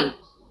teaching them?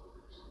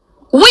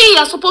 We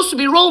are supposed to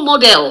be role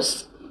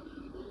models.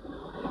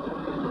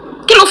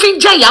 Kí ló fi ń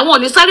jẹ́ ìyàwó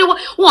ní sáré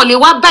wọn lè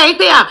wá bá ẹ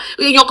pé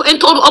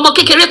ọmọ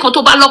kékeré kan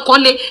tó bá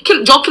lọ́kàn lé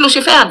jọ kí ló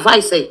ṣe fẹ́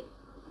advice ẹ.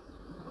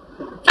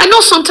 I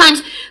know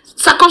sometimes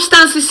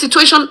circumstances,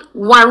 situation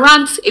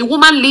warrants a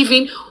woman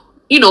leaving,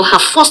 her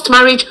first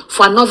marriage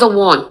for another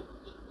one.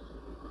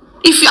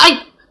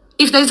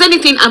 If there's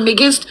anything, I'm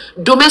against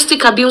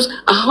domestic abuse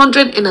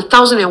 100 and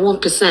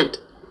 1,001%.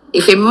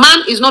 If a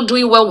man is not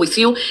doing well with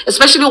you,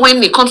 especially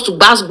when it comes to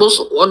bass both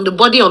on the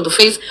body, on the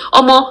face,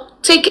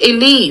 take a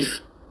leave.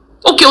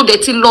 Okay, o de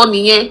ti lọ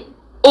nìyẹn.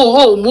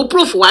 Mo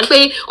proof wá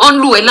pé on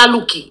lu ẹ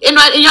lálùkì.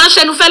 Èèyàn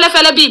ṣẹnu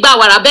fẹ́lẹ́fẹ́lẹ́ bí ìgbà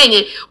wàrà bẹ́ẹ̀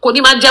yẹn kò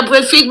ní máa jẹ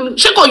bó fi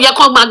ṣé kò yẹ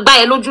kó máa gbá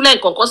ẹ lójú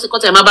lẹ́ẹ̀kan kọ́ sí kọ́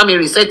tẹ̀ máa bá mi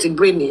reset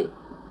brain yẹn.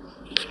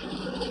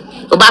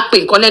 Tó bá pè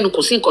nǹkan lẹ́nu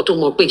kò sí nǹkan tó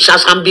mọ̀ pé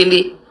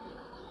ṣàṣàmbélé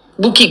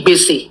Búkì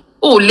gbèsè.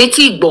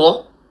 Létí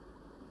ìgbọ́.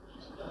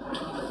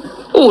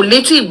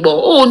 Létí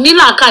ìgbọ́. Ní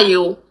làákàyè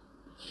o.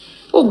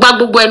 Gba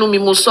gbogbo ẹnu mi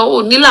mo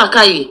sọ. Ní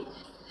làákàyè.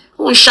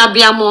 Ń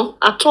ṣàbíamọ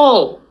at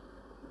all.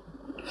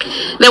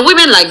 The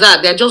women like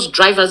that, they're just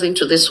drivers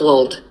into this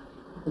world.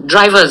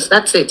 Drivers,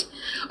 that's it.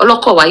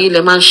 Ọlọ́kọ̀ wáyé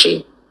lẹ máa ń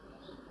ṣe.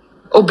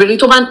 Obìnrin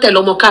tó bá ń tẹ̀lé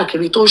ọmọ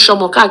káàkiri, tó ń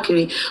ṣọmọ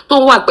káàkiri, tó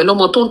ń wà pẹ̀lú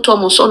ọmọ, tó ń tọ́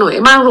ọmọ sọ́nà, ẹ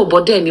máa ń rò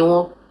bọ́dẹ̀ ni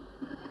wọ́n.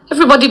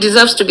 Everybody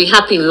deserves to be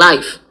happy in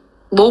life.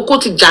 Bó kó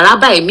ti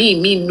jàrábà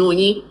ẹ̀mí nù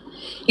yín.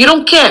 You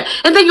don't care.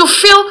 And then you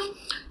feel,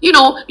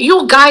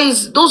 you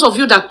guys, those of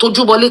you that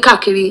tojú bọlé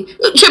káàkiri,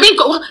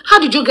 how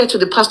did you get to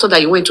the pastor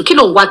that you went to? Kí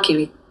ló ń wá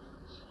kiri?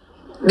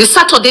 The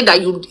Saturday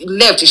that you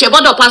left, ṣe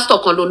gbọ́dọ̀ pastor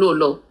kan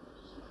lọ.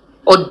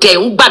 Ọ̀dẹ̀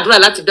ń gbàdúrà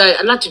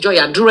látijọ́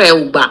ìyàdúrà ẹ̀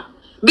ò gbà.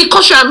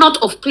 Because you are not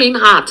of plain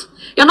heart.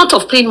 You are not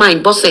of plain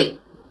mind, bossy.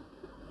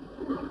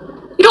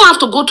 You don't have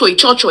to go to a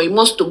church or a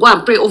mosque to go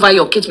and pray over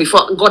your kids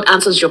before God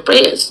answers your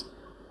prayers.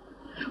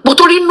 But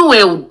torí inú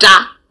ẹ̀ ò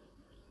dá.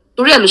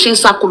 Torí ẹ̀ ló ṣe ń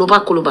sá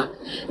koloba.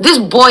 This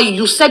boy,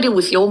 you said it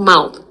with your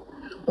mouth.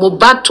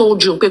 Mohbad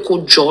told you pé kó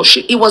jọ.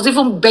 He was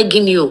even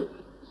begging you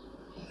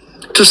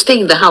to stay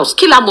in the house.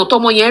 Kí la mọ̀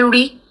tọ́mọ yẹn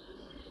rí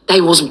that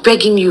he was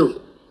begging you.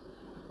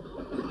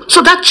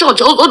 So that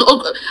church,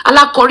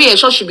 alákọ̀rí ẹ̀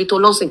ṣọ́ọ̀ṣì bí tó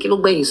lọ́sìn kí ló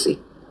gbẹ̀yìn sí.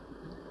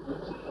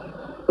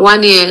 Wọ́n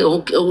ní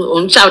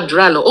òun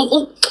ṣàdúrà lọ.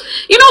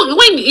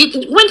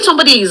 When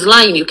somebody is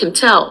lying, you can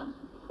tell.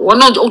 Wọ́n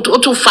náà ó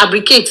tún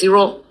fabricate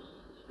irọ́.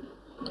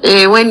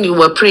 When you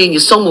were praying, you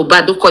saw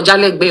Mohbad ó kọjá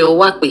lẹ́gbẹ̀ẹ́ ó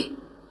wá pè.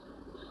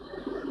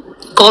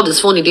 Called his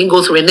phone, it didn't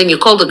go through, and then you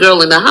called the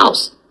girl in the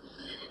house.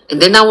 And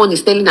then that one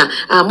is telling her,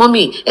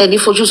 mommy, you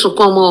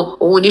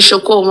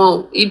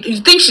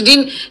think she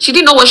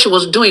didn't know what she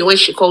was doing when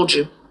she called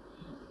you.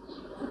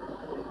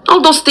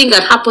 All those things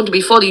that happened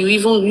before you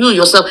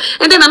yourself.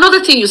 And then another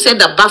thing you said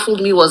that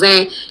baffled me was,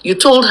 you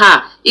told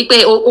her, you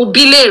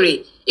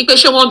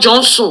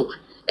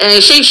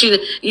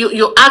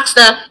asked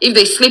her if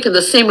they sleep in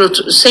the same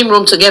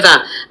room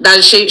together.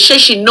 That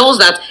she knows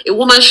that a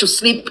woman should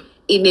sleep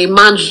in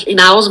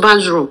her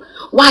husband's room.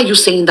 Why are you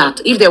saying that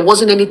if there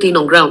wasn't anything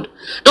on ground?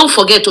 Don't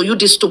forget, you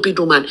this stupid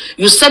woman,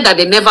 you said that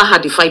they never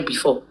had a fight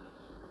before.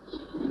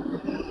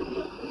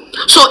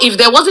 So if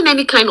there wasn't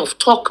any kind of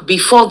talk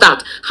before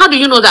that, how do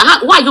you know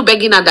that? Why are you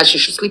begging her that she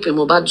should sleep in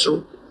Mohbad's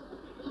room?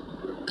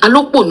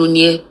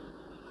 Only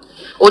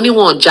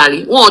one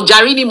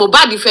jari ni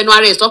Mohbad fẹnu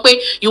ara ẹ̀ sọ pé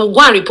you go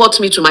and report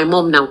me to my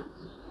mom now.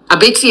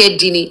 Abeti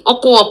edini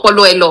oko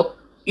opolo elo.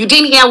 You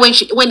didn't hear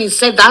when he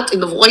said that in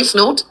the voice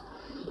note?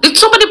 Did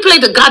somebody play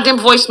the goddamn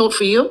voice note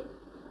for you?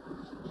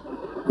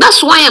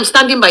 That's why I'm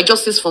standing by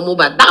justice for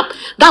Mohbad.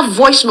 That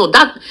voice note,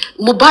 that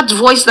Mohbad's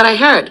voice that I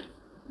heard.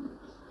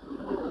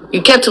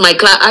 You kept my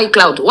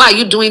iCloud. Why are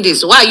you doing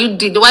this? Why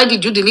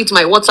did you delete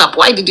my WhatsApp?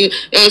 Why did you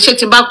ṣe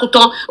tí n bá kú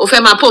tán ó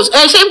fẹ́ máa post?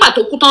 Ṣé ń gbà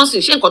tó kú tán sí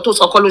ṣé nǹkan tó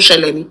sọ kọ́ ló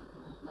ṣẹlẹ̀ ni?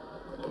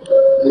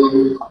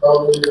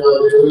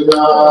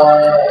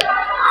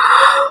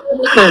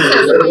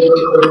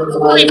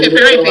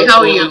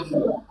 How are you?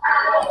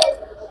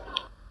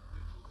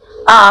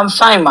 I'm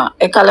fine, ma.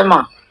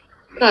 Ekalema.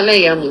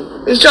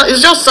 It's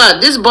just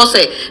sad. This boss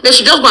said they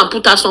should just go and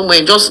put her somewhere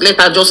and just let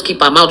her just keep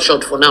her mouth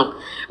shut for now.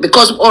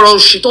 Because or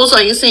she told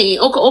her saying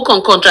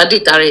can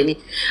contradict her any.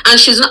 And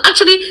she's not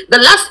actually the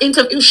last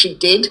interview she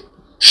did,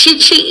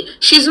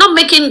 she's not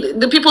making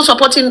the people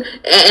supporting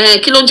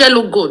Kilonje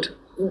look good.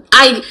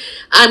 I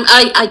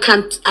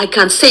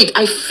can't say it.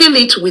 I feel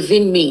it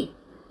within me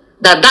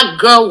that that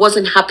girl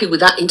wasn't happy with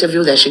that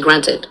interview that she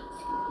granted.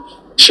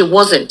 She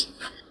wasn't.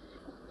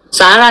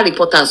 Sahara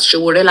reporters, she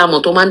will rely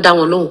on Toman down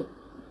alone.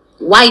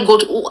 Why go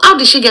to, how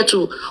did she get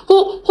to,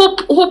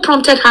 who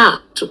prompted her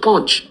to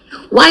Punch?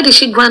 Why did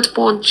she grant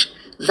Punch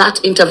that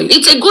interview?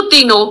 It's a good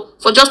thing, no,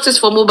 for justice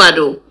for Mohbad,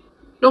 though.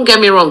 Don't get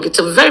me wrong, it's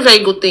a very,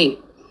 very good thing.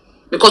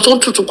 Because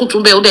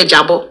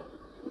Jabo.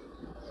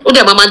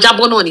 Mama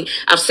Jabo Noni,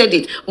 I've said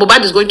it.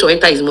 Mohbad is going to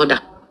enter his mother.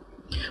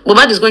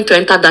 Mohbad is going to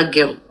enter that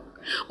girl.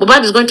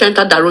 Mohbad is going to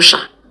enter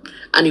Darusha.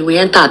 And he will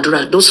enter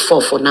Adura. Those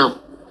 4 for now.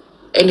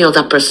 Any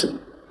other person.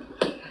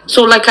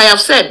 So like I have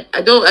said,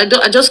 I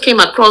just came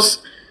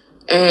across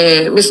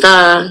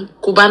Mr.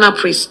 Cubana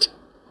priest.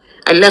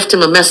 I left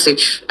him a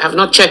message. I have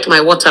not checked my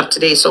WhatsApp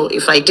today. So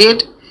if I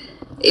did,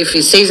 if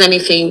he says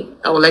anything,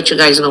 I will let you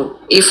guys know.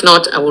 If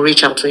not, I will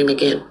reach out to him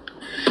again.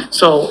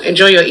 So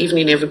enjoy your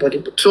evening,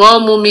 everybody. To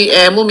all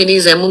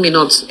muminis and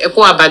muminots,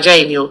 Eko abaja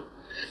inyo.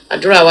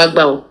 Adura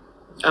wagbao.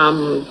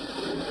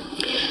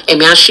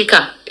 Emi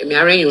ashika. Emi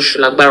arenyu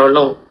shulagbaro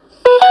long.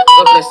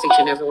 God bless each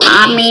and everyone.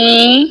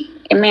 Amen.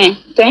 Amen.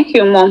 Thank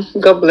you, Mom.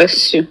 God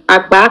bless you.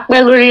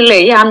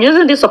 Yeah, I'm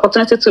using this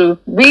opportunity to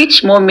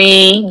wish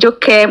Mommy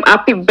Jokem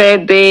happy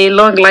birthday,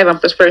 long life and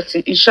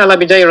prosperity. Inshallah,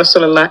 Bijay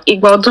Rasulullah.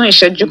 Igbaodun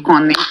Isheju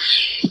Koni.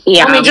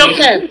 Yeah. Mommy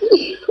Jokem.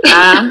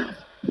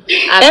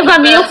 Eva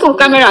mi yo full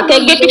camera.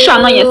 Take a picture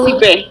on your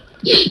CP.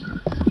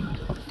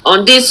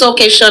 On this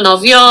occasion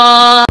of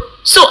your.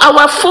 So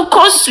our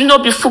focus should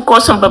not be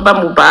focused on Baba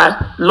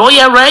Mohbad.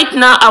 Lawyer, right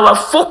now, our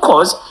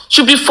focus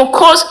should be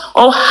focused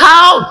on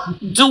how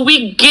do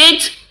we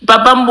get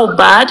Baba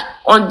Mohbad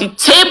on the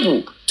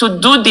table to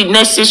do the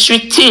necessary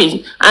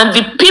thing. And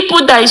the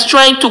people that is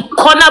trying to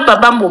corner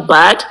Baba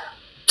Mohbad,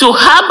 to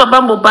have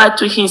Baba Mohbad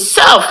to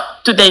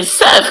himself, to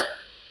themselves,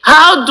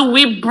 how do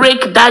we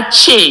break that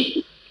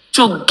chain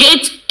to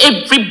get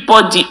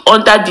everybody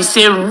under the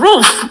same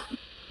roof?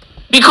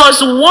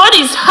 Because what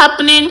is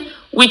happening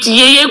with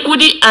Yeye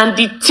Kudi and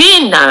the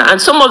team now,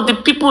 and some of the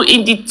people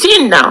in the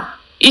team now,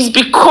 is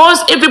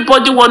because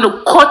everybody want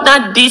to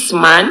corner this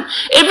man.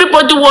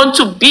 Everybody want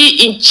to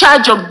be in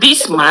charge of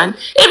this man.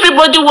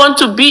 Everybody want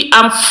to be,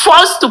 I'm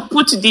forced to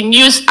put the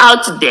news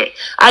out there.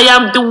 I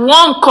am the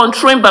one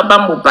controlling Baba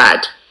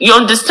Mohbad. You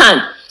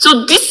understand?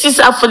 So this is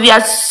for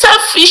their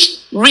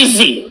selfish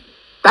reason.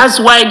 That's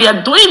why they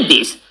are doing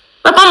this.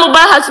 Baba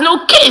Mohbad has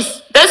no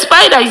case.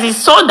 Despite that it's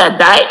his son that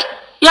died,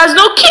 he has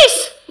no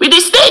case with the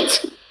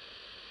state.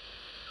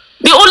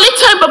 The only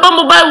time Baba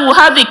Mohbad will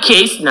have a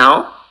case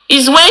now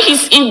is when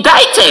he's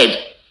indicted.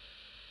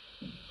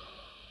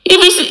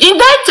 If he's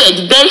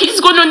indicted, then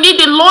he's going to need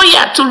a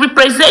lawyer to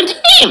represent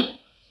him.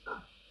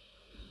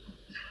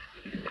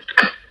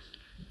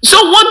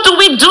 So what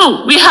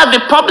do? We have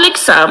a public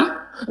psalm.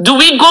 Do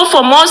we go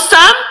for more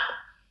psalm?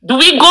 Do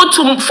we go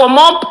for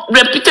more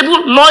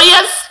reputable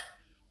lawyers?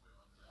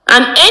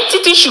 An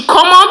entity should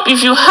come up.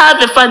 If you have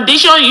a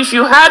foundation, if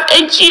you have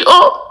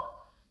NGO,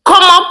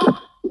 come up.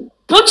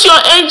 Put your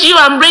NGO,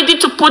 I'm ready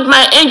to put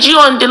my NGO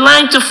on the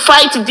line to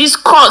fight this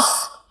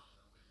cause.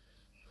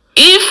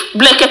 If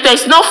Bleketa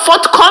is not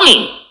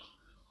forthcoming,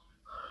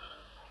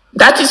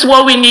 that is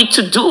what we need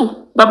to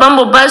do. Baba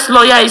Mohbad's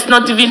lawyer is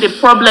not even the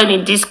problem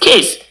in this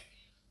case.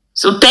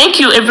 So thank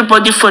you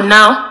everybody for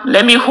now.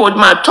 Let me hold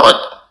my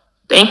thought.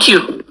 Thank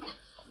you.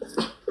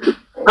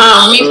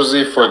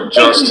 Susie for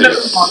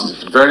justice.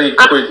 Very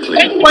quickly.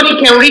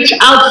 Anybody can reach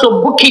out to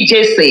Bookie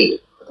JC.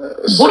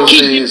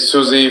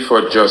 Susie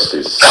for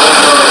justice.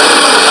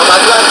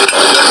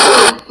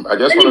 I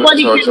just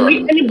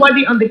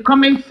anybody on the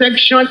comment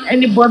section,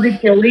 anybody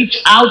can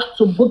reach out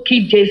to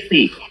Bookie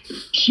JC.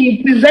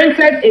 She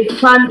presented a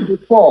son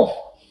before.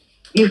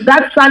 If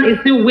that son is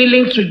still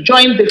willing to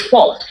join the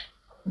force,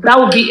 that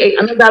would be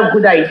another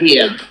good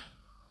idea.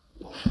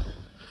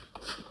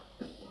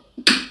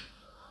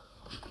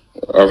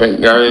 I think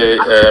Gary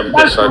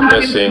is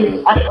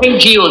addressing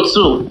NGO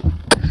too.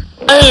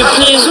 Hey,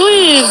 please, who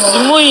is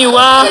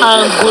Muiwa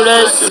and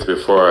Gures?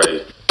 Before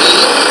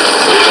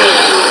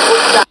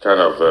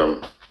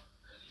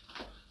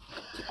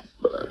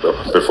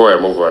I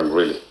move on,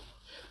 really,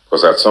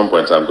 because at some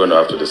point I'm going to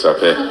have to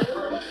disappear.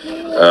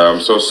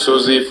 So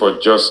Susie for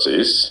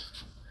justice,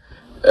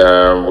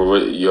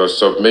 your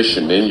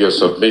submission,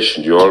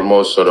 you're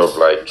almost sort of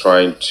like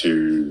trying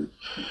to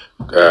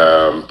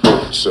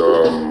put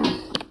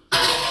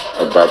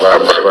Baba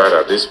Mohbad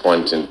at this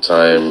point in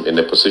time in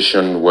a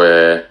position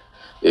where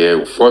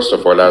first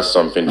of all has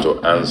something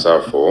to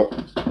answer for.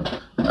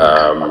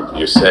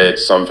 You said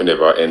something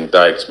about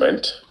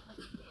indictment.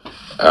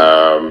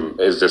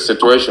 Is the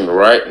situation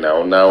right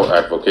now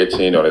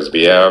advocating on his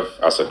behalf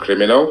as a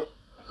criminal,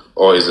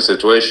 or is the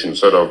situation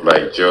sort of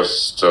like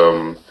just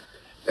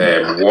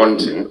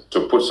wanting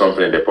to put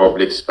something in the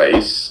public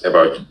space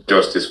about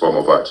justice for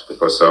Mohbad?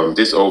 Because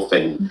this whole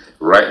thing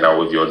right now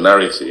with your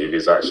narrative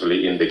is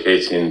actually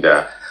indicating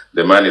that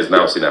the man is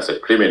now seen as a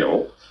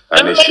criminal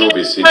and it should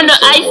be seen as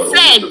someone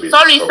I said,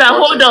 sorry sir,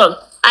 hold on.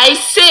 I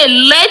say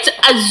let's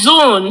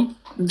assume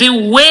the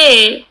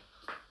way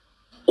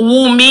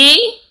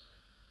Wunmi,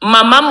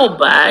 Mama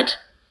Mohbad,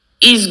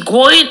 is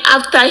going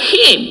after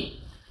him.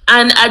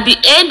 And at the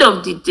end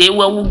of the day,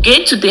 when we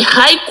get to the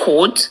High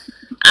Court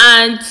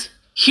and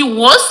he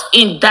was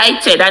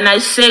indicted, and I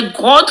say,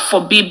 God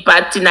forbid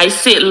bad thing, I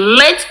say,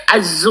 let's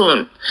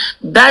assume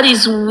that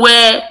is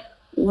where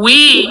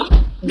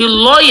the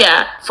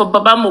lawyer for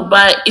Baba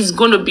Mohbad is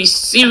going to be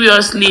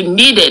seriously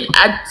needed.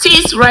 At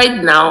least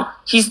right now,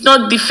 he's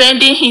not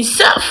defending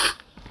himself.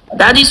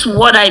 That is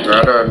what I mean.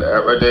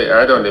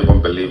 I don't even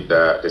believe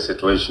that the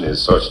situation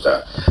is such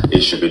that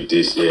he should be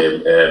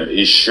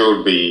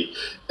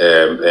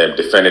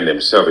defending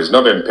himself. He's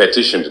not been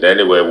petitioned in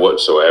any way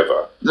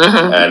whatsoever,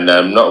 and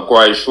I'm not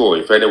quite sure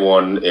if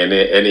anyone in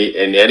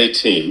any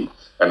team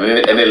and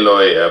any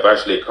lawyer have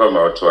actually come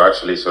out to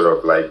actually sort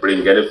of like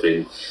bring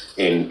anything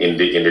in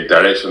the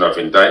direction of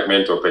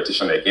indictment or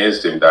petition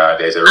against him. That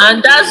there's a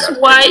and that's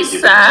why,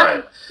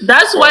 sir.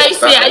 That's why I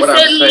say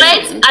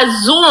let's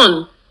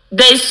assume.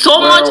 There's so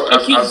much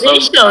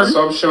accusation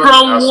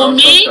from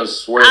Wunmi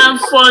and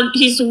from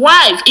his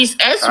wife, his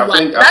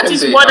ex-wife. That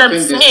is what I'm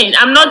saying.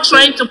 I'm not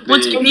trying to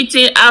put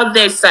anything out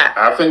there, sir.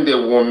 I think the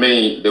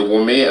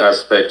Wunmi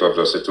aspect of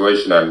the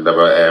situation and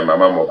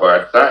Mama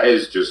Mohbad, that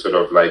is just sort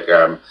of like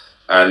an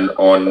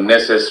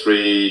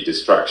unnecessary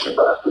distraction.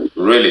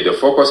 Really, the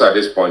focus at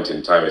this point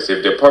in time is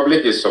if the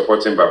public is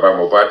supporting Baba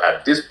Mohbad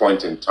at this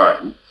point in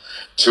time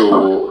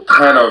to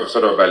kind of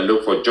sort of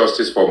look for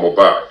justice for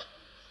Mohbad,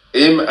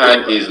 him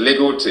and his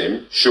legal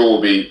team should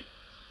be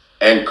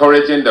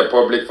encouraging the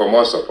public for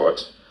more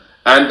support,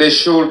 and they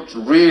should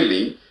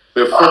really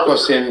be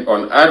focusing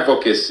on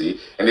advocacy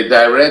in the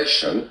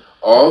direction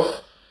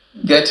of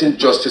getting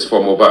justice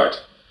for Mohbad.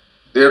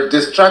 The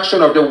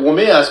distraction of the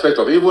Wunmi aspect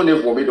of even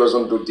if Wunmi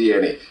doesn't do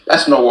DNA,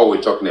 that's not what we're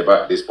talking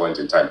about at this point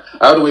in time.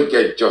 How do we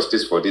get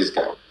justice for this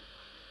guy?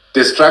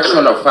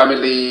 Distraction of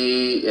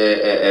family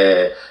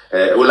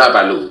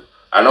Ulabalu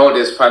and all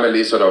this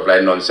family sort of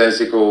like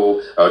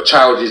nonsensical or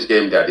childish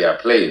game that they are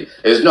playing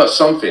is not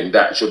something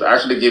that should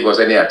actually give us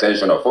any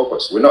attention or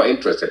focus. We're not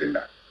interested in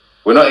that.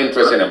 We're not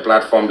interested in a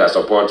platform that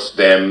supports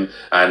them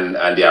and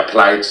their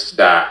plights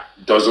that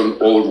doesn't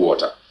hold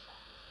water.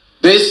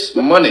 This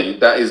money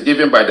that is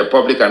given by the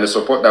public and the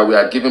support that we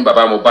are giving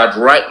Baba Mohbad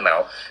right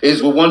now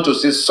is we want to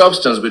see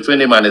substance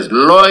between him and his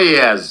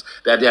lawyers,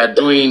 that they are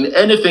doing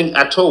anything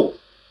at all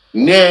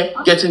near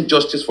getting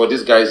justice for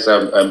this guy's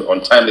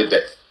untimely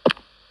death.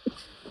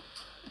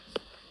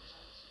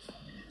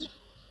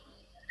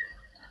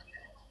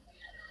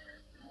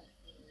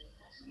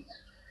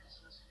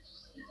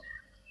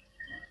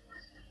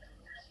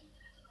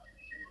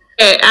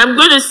 I'm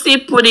going to still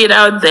put it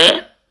out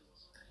there.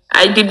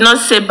 I did not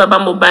say Baba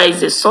Mohbad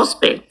is a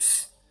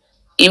suspect.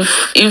 If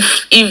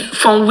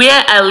from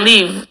where I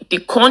live, the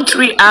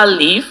country I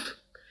live,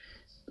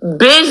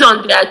 based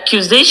on the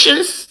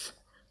accusations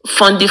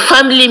from the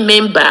family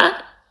member,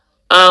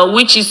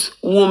 which is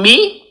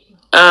Wunmi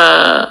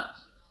and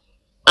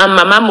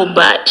Mama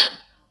Mohbad,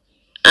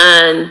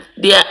 and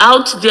they are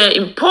out there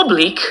in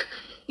public,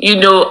 you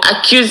know,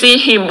 accusing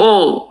him,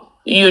 oh,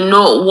 you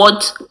know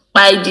what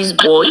by this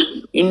boy,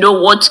 you know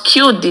what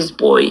killed this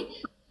boy.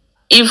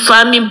 If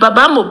I'm in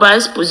Baba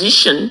Mohbad's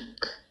position,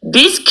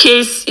 this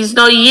case is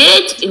not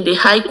yet in the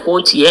High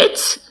Court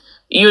yet.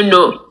 You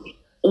know,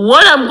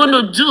 what I'm going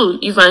to do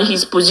if I'm in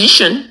his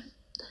position,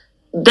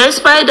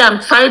 despite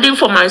I'm fighting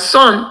for my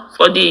son,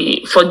 for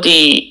the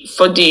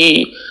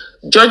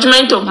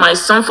judgment of my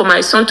son, for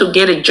my son to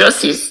get a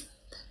justice,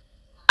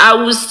 I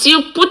will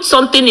still put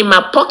something in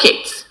my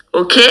pocket,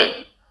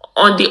 okay?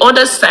 On the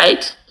other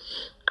side,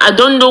 I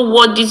don't know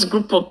what this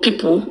group of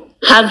people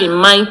have in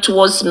mind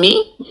towards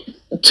me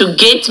to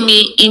get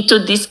me into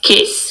this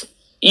case,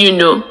 you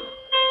know.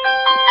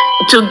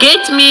 To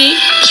get me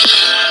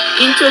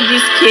into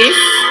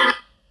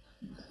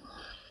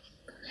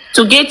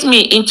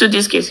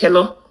this case,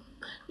 hello,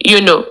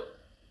 you know.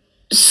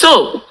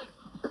 So,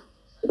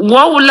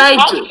 what will I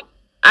do?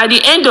 At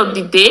the end of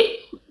the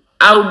day,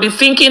 I will be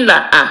thinking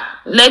that,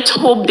 let's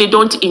hope they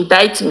don't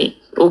indict me,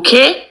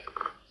 okay?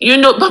 You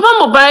know, Baba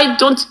Mohbad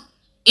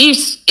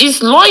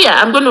his lawyer,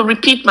 I'm going to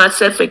repeat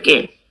myself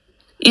again.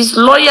 His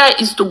lawyer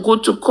is to go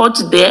to court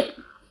there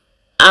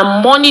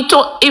and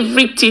monitor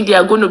everything they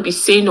are going to be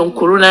saying on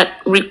Corona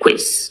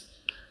requests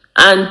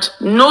and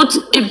note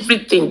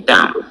everything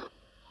down.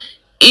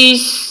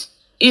 Is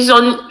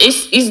on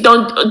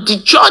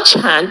the judge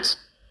hand,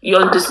 you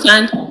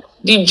understand?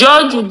 The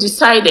judge will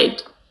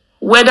decide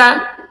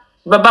whether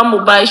Baba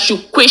Mohbad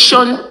should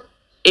question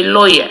a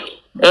lawyer,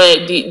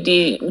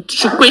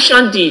 should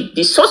question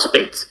the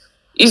suspect.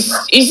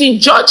 Is in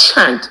judge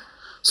hand.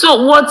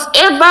 So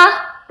whatever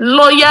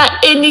lawyer,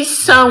 any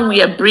sound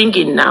we are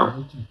bringing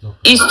now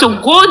is to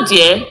go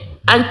there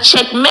and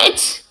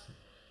checkmate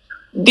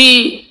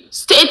the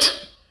state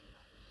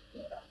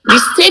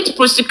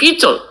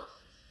prosecutor.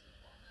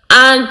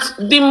 And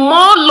the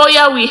more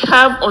lawyer we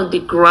have on the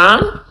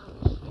ground,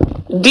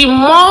 the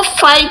more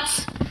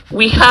fight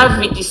we have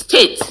with the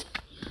state,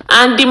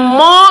 and the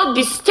more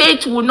the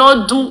state will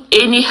not do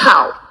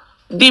anyhow.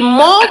 The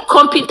more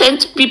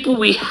competent people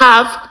we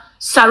have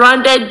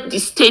surrounded the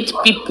state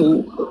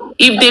people.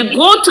 If they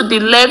go to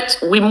the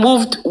left, we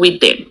moved with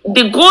them.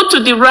 They go to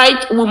the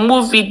right, we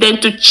move with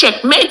them to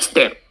checkmate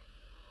them.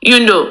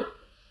 You know,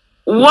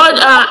 what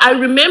I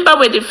remember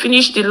when they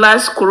finished the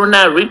last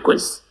Corona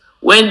request,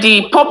 when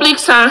the public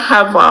son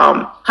have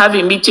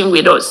a meeting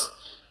with us,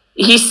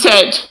 he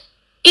said,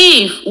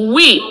 if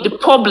we, the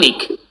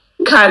public,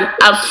 can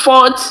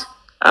afford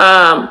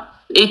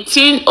a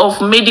team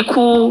of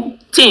medical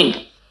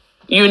team,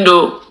 you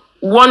know,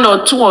 one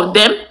or two of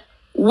them,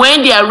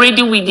 when they are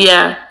ready with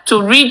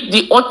to read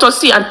the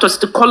autopsy and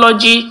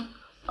toxicology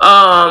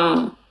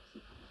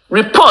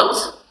report,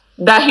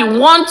 that he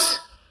wants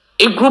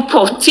a group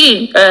of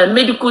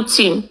medical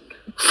team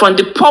from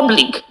the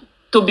public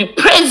to be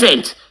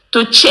present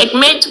to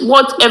checkmate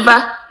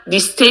whatever the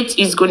state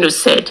is going to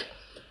say.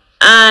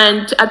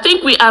 And I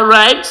think we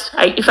arrived,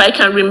 if I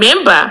can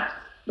remember,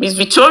 Miss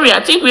Victoria,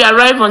 I think we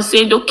arrived on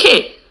saying,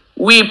 okay,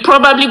 we're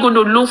probably going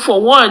to look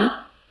for one,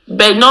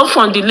 but not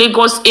from the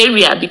Lagos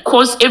area,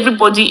 because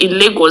everybody in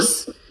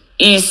Lagos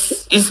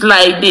is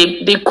like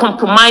they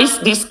compromise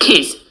this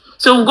case.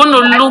 So we're going to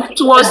look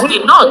towards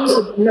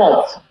the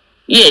north.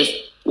 Yes.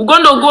 We're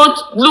going to go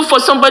look for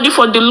somebody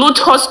for the Lut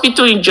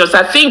Hospital in Jos.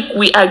 I think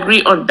we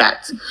agree on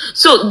that.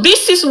 So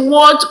this is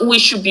what we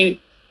should be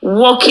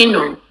working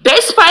on.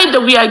 Despite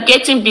that we are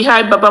getting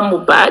behind Baba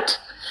Mohbad,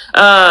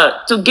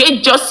 to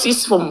get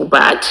justice for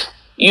Mohbad,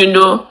 you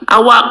know,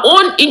 our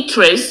own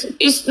interest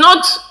is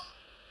not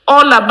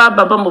all about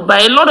Baba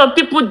Mohbad. A lot of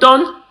people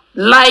don't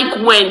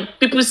like when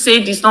people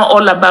say it's not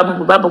all about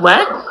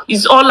Mohbad.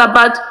 It's all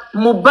about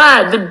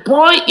Mohbad, the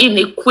boy in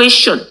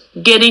equation,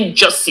 getting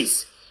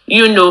justice.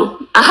 You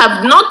know, I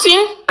have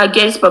nothing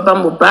against Baba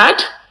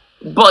Mohbad,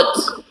 but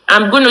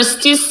I'm going to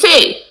still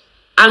say,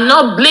 I'm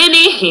not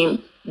blaming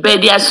him,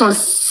 but there are some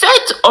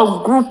set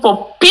of group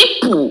of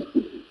people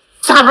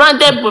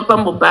surrounded Baba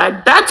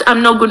Mohbad that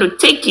I'm not going to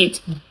take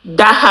it,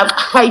 that have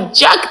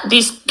hijacked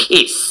this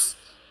case.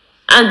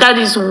 And that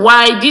is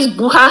why this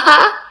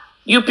buhaha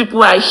you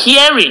people are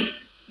hearing,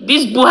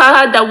 this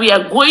buhaha that we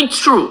are going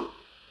through,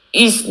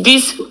 is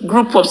this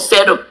group of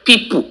set of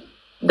people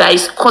that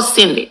is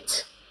causing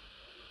it.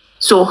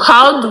 So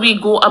how do we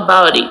go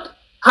about it?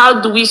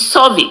 How do we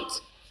solve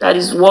it? That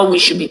is what we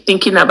should be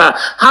thinking about.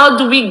 How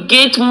do we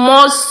get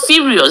more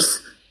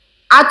serious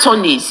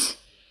attorneys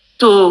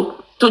to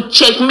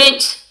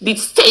checkmate the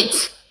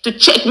state, to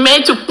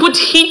checkmate, to put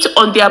heat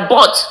on their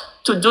butt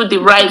to do the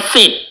right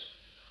thing?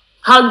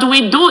 How do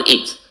we do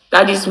it?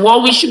 That is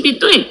what we should be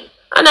doing.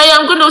 And I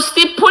am going to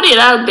still put it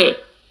out there.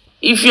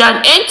 If you're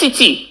an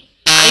entity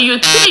and you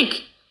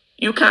think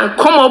you can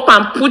come up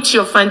and put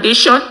your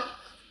foundation,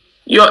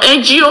 your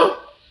NGO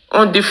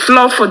on the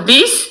floor for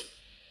this,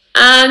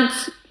 and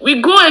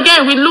we go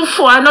again, we look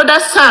for another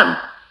Sam,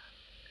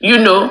 you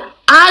know,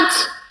 add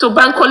to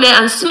Bankole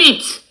and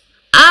Smith,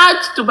 add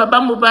to Baba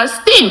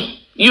Mohbad's team,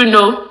 you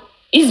know,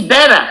 it's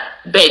better.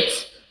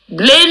 But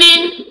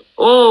blaming,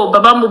 oh,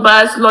 Baba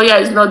Mohbad's lawyer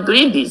is not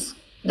doing this,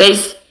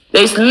 there's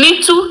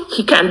little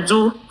he can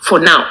do for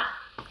now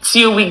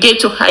till we get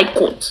to High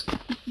Court.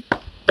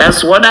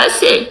 That's what I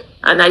say,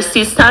 and I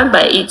still stand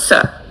by it,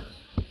 sir.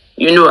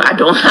 You know, I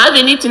don't have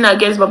anything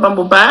against Baba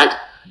Mohbad,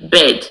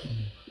 but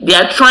they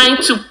are trying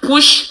to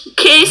push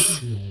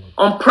case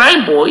on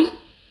Prime Boy,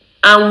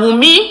 and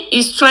Wunmi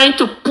is trying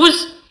to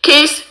push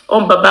case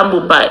on Baba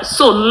Mohbad.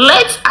 So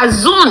let's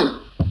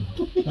assume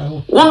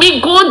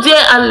Wunmi go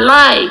there and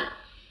lie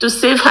to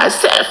save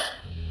herself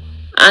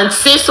and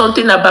say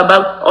something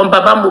about on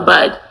Baba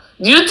Mohbad.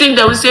 Do you think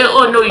they will say,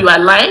 oh no, you are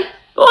lying?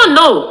 Oh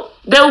no,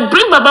 they will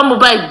bring Baba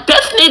Mohbad,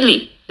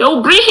 definitely. They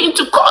will bring him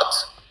to court.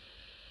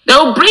 They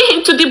will bring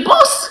him to the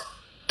boss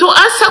to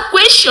answer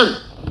question.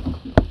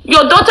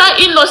 Your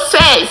daughter-in-law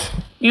says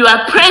you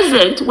are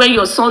present when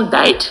your son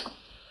died.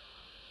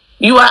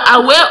 You are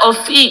aware of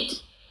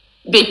it.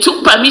 They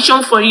took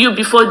permission from you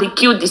before they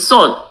killed the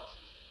son.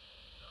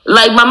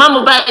 Like Mama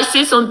Mohbad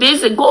said some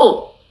days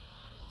ago.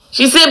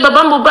 She said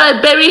Baba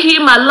Mohbad buried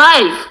him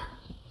alive.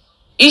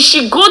 If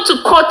she go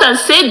to court and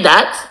say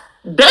that,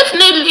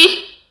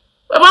 definitely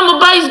Baba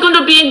Mohbad is going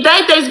to be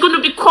indicted, is going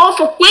to be called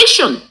for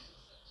question.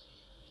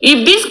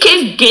 If this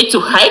case get to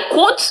High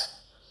Court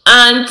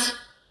and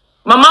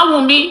Mama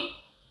Wunmi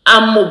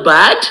and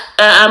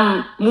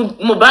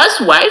Mohbad's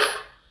wife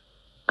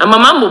and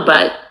Mama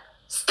Mohbad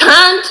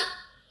stand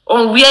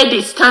on where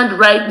they stand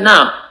right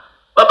now,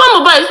 Baba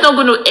Mohbad is not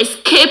going to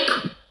escape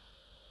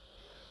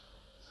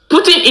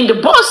putting in the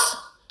box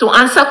to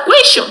answer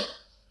question.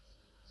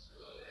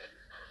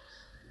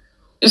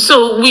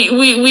 So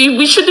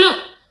we shouldn't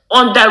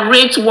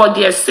underrate what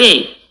they are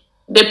saying.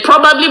 They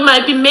probably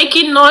might be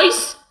making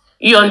noise,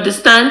 you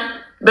understand?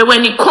 But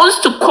when it comes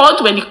to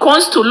court, when it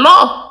comes to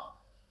law,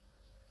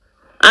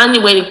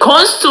 and when it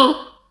comes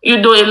to, you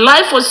know, a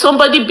life for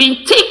somebody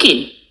being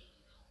taken,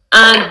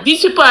 and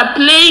these people are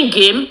playing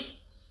game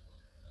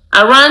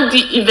around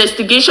the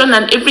investigation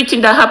and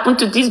everything that happened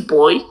to this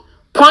boy,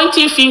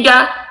 pointing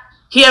finger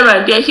here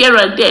and there, here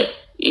and there.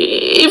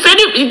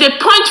 If they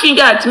point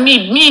finger at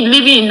me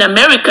living in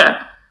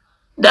America,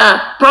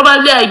 that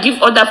probably I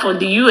give order for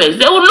the US,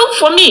 they will look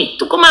for me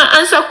to come and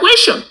answer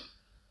question.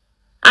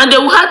 And they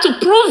will have to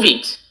prove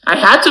it. I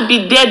had to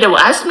be there. They will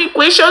ask me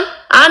question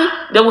and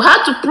they will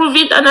have to prove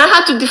it, and I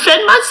had to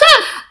defend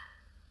myself.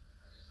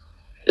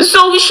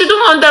 So we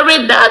shouldn't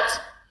underrate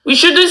that. We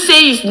shouldn't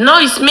say it's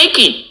noise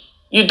making.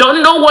 You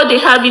don't know what they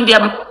have in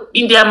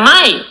their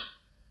mind.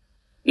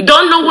 You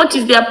don't know what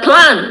is their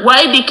plan.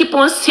 Why they keep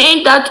on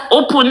saying that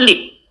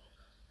openly.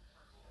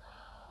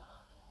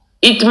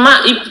 It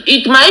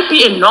might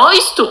be a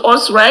noise to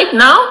us right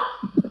now,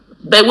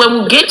 but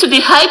when we get to the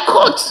high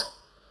court,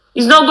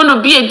 it's not going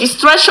to be a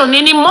distraction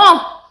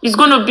anymore. It's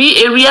going to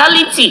be a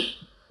reality.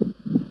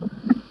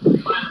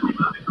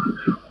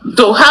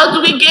 So how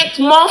do we get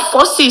more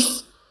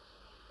forces?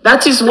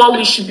 That is what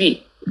we should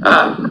be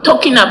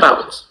talking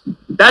about.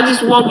 That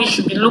is what we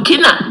should be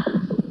looking at.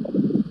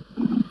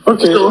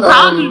 Okay. So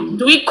how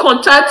do we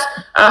contact,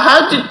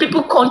 how do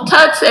people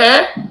contact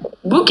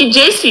Bukky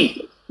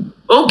JC?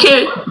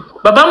 Okay,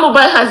 Baba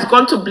Mohbad has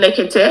gone to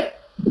Blekete.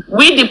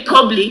 We, the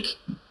public,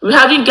 we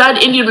haven't got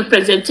any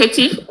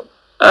representative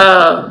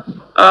attorney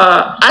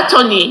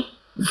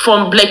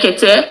from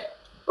Blekete.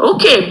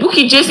 Okay,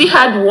 Bukky JC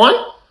had one.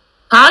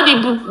 How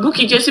did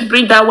Bukky JC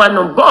bring that one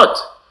on board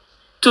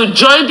to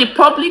join the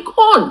public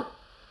on?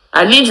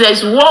 At least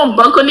there's one,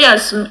 Bankole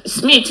and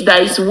Smith,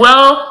 that is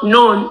well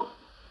known.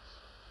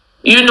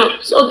 You know,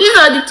 so these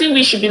are the things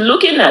we should be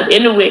looking at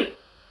anyway.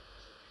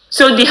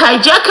 So the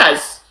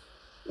hijackers,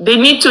 they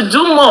need to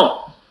do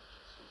more.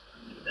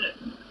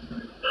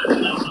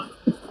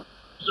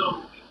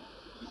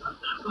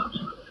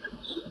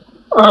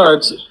 All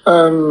right,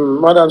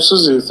 Madam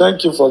Susie,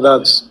 thank you for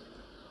that.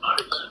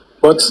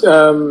 But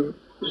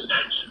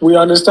we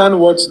understand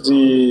what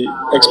the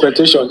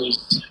expectation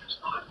is.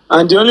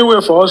 And the only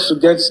way for us to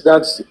get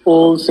that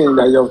whole thing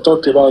that you have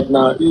talked about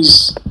now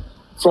is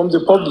from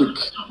the public.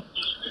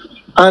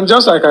 And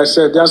just like I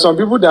said, there are some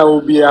people that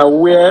will be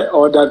aware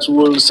or that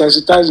will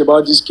sensitize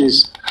about this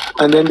case.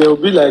 And then they will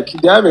be like,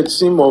 they have a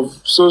team of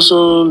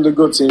social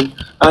legal team,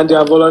 and they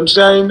are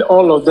volunteering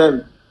all of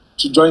them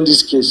to join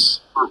this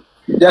case.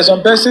 There are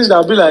some persons that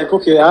will be like,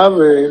 okay, I have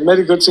a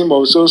medical team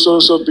of so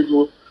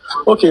people.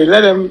 Okay,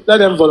 let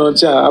them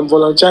volunteer. I'm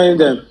volunteering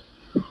them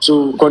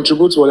to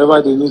contribute to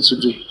whatever they need to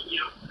do.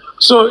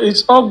 So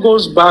it all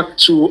goes back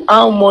to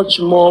how much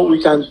more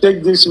we can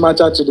take this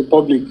matter to the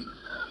public.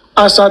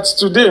 As at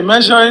today,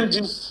 measuring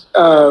this,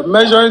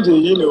 measuring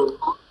the,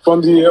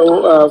 from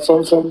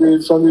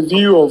the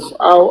view of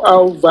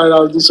how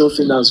viral this whole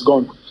thing has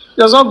gone.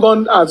 It has not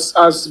gone as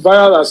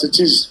viral as it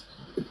is.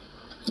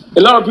 A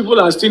lot of people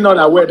are still not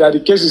aware that the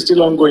case is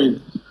still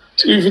ongoing.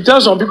 So if you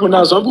tell some people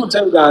now, some people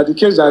tell that the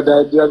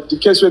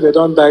case where they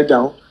don't die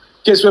down,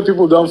 case where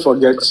people don't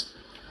forget.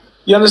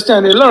 You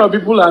understand? A lot of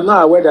people are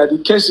not aware that the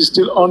case is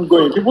still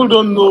ongoing. People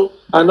don't know,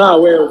 are not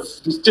aware of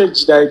the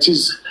stage that it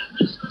is.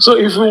 So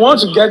if we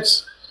want to get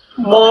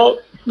more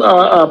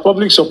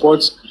public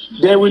support,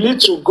 then we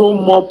need to go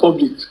more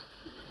public.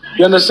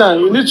 You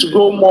understand? We need to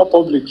go more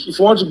public if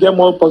we want to get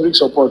more public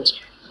support.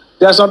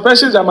 There are some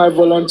persons that might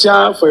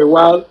volunteer for a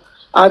while.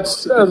 At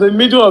the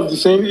middle of the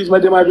thing, they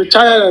might be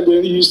tired,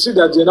 and you see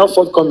that they're not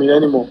forthcoming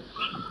anymore.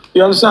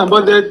 You understand?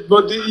 But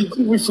if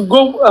we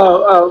go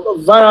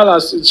viral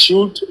as it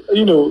should,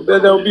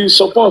 there will be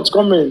support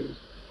coming,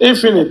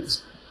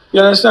 infinite.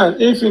 You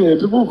understand? Infinite.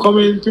 People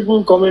coming.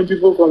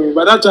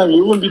 By that time,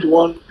 you won't be the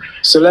one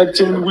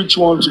selecting which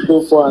one to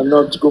go for and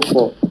not to go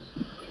for.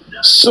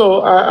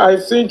 So I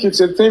think it's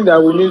a thing that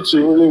we need to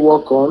really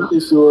work on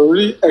if you're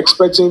really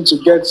expecting to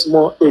get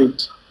more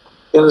aid.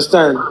 You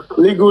understand?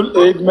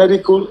 Legal aid,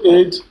 medical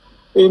aid,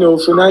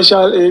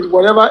 financial aid,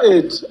 whatever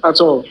aid at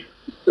all.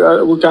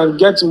 We can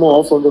get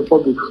more from the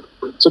public.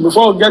 So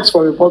before we get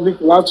from the public,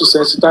 we have to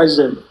sensitize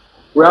them.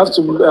 We have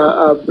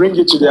to bring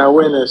it to their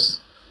awareness.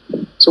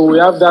 So we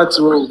have that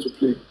role to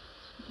play.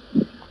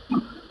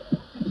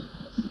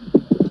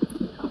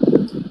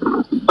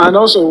 And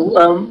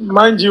also,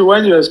 mind you,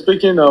 when you're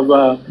speaking of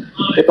a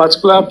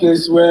particular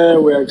place where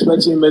we're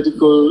expecting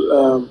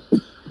medical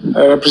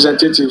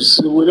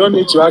representatives, we don't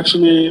need to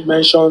actually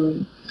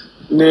mention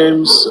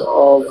names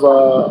of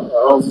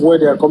where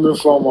they are coming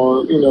from,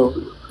 or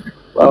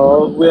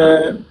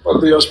where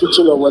the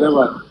hospital or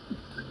whatever.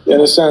 You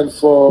understand?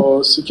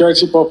 For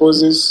security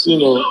purposes,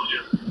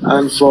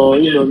 and for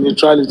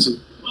neutrality.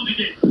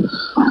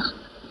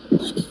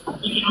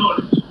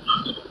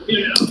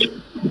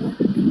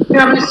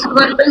 Yeah,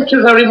 Mr. Thank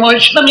you very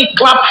much. Let me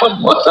clap for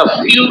both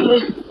of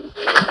you.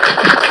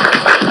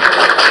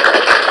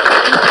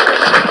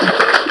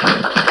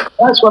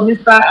 That's for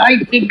Mr.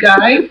 IT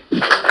guy.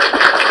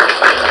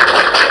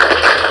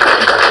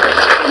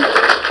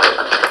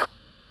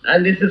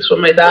 And this is for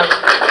my dad.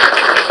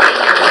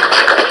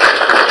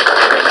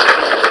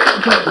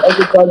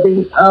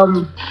 Everybody,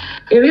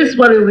 it is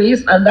what it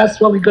is, and that's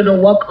what we're going to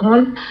work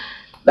on.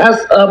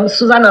 That's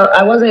Susan.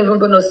 I wasn't even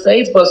going to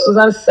say it, but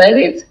Susan said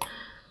it.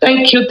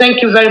 Thank you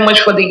very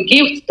much for the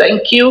gift.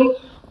 Thank you.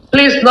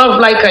 Please love,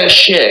 like, and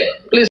share.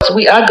 Please,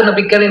 we are going to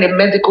be getting a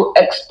medical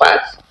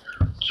expert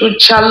to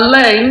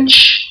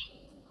challenge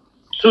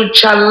to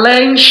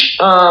challenge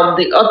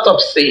the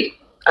autopsy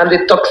and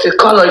the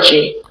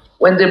toxicology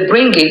when they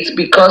bring it,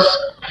 because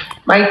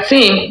my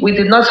team, we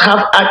did not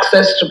have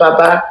access to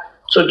Baba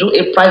to do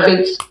a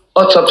private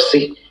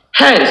autopsy.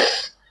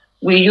 Hence,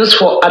 we used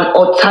for an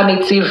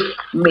alternative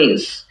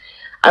means.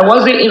 I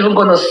wasn't even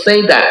going to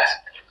say that,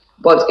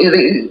 but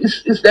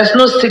there's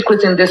no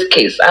secret in this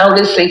case. I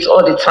always say it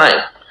all the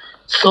time.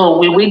 So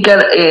we will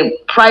get a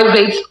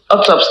private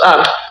autopsy,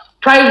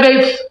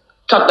 private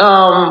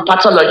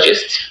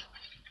pathologist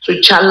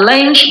to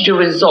challenge the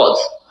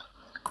results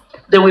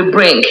they will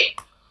bring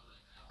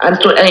and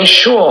to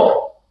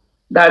ensure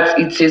that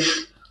it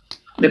is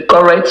the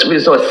correct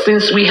result,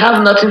 since we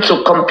have nothing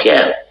to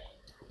compare.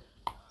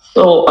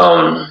 So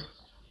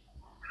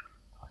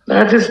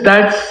that is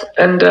that,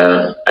 and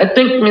I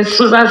think Miss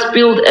Susan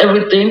spilled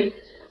everything,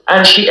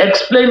 and she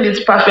explained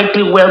it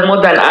perfectly well,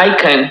 more than I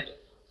can.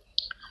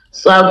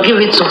 So I'll give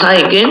it to her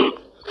again.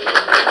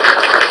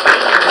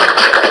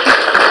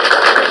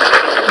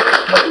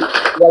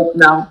 Right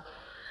now,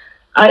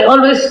 I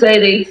always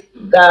said it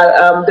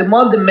that the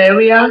more the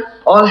merrier,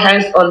 all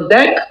hands on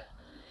deck.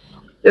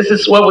 This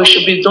is what we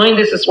should be doing.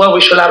 This is what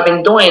we should have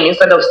been doing,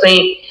 instead of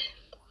saying,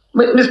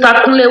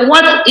 Mr. Kunle,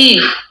 what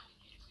if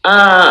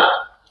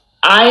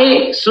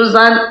I,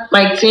 Susan,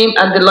 my team,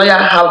 and the lawyer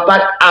have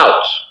backed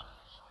out?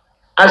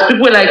 As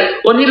people like,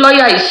 only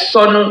lawyer is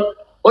Sonu,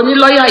 only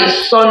lawyer is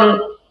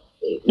Sonu.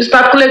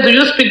 Mr. Kunle, do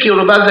you speak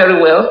Yoruba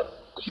very well?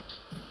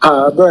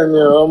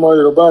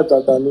 Yoruba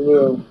tata ni mi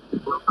o.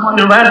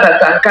 Yoruba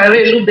tata,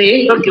 Kare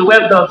Lube, okay,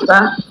 well done,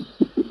 sir.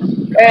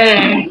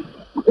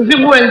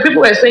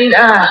 People were saying,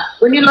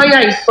 only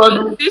lawyer is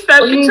Sonu.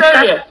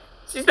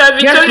 Sister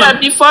Victoria,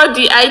 before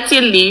the IT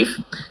leave,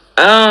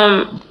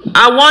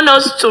 I want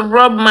us to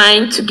rub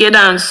mind together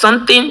on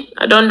something.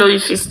 I don't know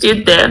if it's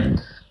still there.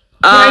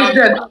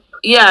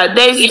 Yeah,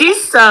 there's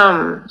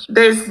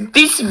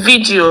this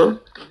video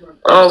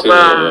of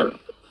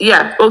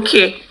yeah,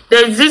 okay.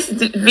 There's this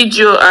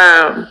video.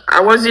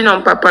 I wasn't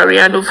on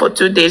Papariano for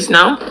 2 days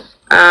now.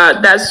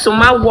 That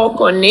Suma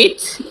work on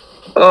it.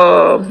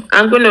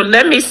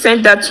 Let me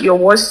send that to your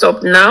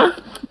WhatsApp now,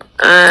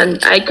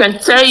 and I can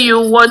tell you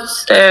what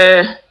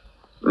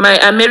my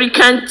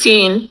American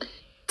team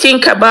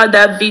think about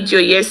that video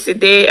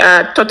yesterday.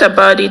 I thought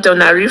about it on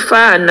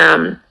Arifa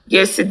and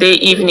yesterday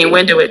evening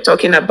when they were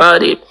talking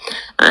about it,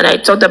 and I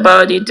thought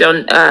about it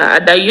on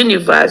at the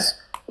universe,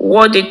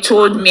 what they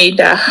told me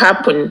that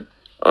happened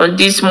on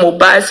this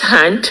Mohbad's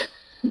hand.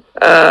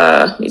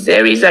 Miss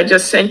Aries, I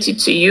just sent it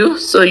to you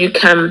so you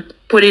can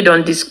put it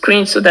on the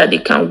screen so that they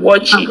can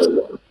watch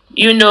it.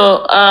 You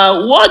know,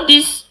 what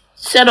this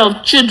set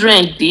of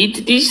children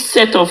did, this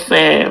set of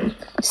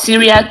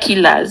serial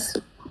killers,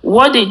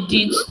 what they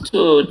did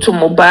to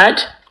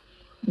Mohbad,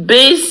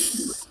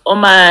 based on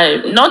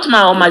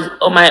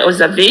my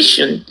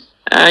observation.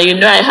 You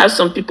know, I have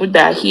some people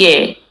that are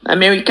here,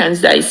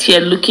 Americans that is here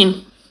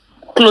looking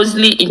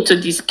closely into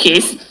this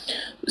case.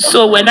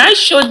 So when I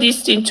showed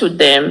this thing to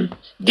them,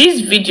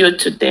 this video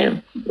to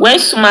them, when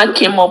Suma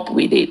came up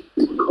with it,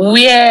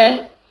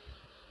 where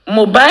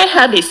Mohbad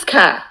had a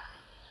scar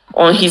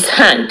on his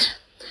hand,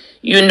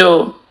 you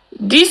know,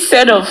 this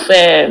set of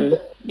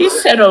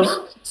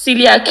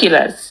serial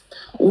killers,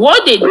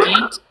 what they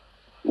did,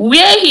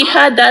 where he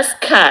had that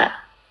scar,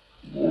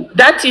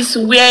 that is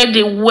where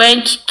they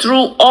went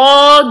through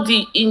all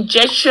the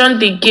injection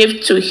they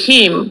gave to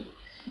him,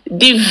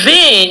 the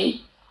vein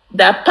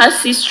that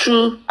passes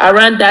through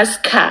around that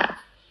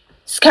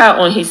scar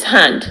on his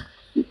hand.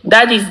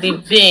 That is the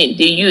vein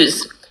they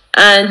use.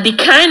 And the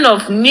kind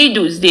of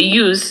needles they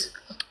use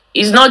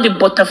is not the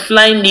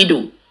butterfly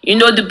needle. You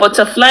know, the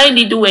butterfly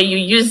needle, when you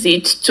use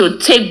it to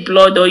take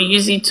blood or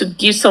use it to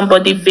give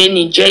somebody vein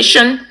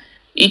injection,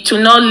 it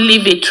will not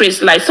leave a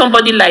trace. Like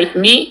somebody like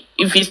me,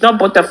 if it's not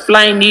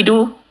butterfly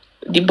needle,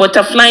 the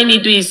butterfly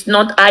needle is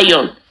not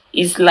iron.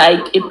 It's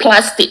like a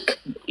plastic,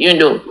 you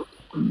know.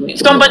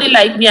 Somebody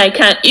like me, I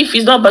can't. If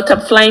it's not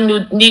butterfly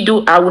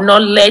needle, I will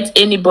not let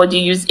anybody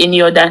use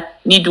any other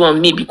needle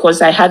on me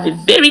because I have a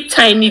very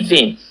tiny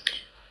vein.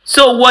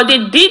 So what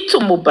they did to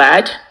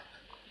Mohbad,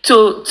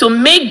 to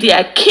make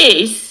their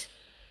case,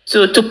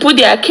 to put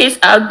their case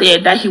out there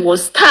that he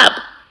was stabbed,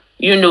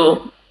 you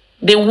know,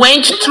 they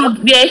went through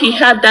where he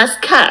had that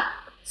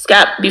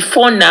scar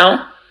before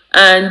now,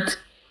 and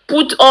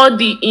put all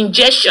the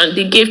injection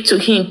they gave to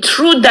him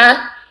through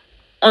that,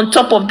 on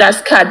top of that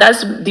scar.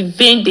 That's the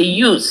vein they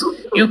use.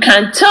 You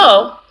can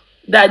tell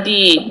that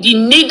the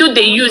needle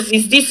they use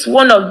is this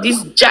one of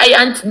these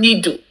giant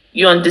needle.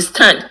 You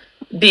understand?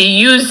 They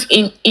use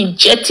in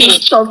injecting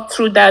stuff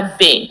through that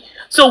vein.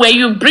 So when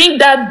you bring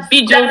that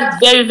video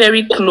very,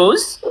 very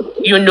close,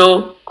 you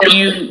know,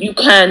 you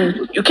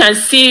can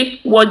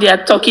see what they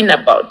are talking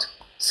about.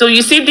 So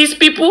you see these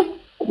people,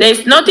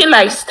 there's nothing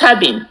like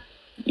stabbing.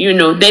 You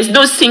know, there's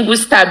no single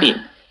stabbing.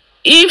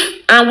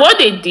 And what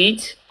they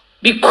did,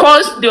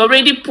 because they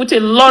already put a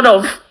lot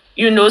of,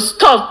 you know,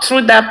 stuff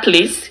through that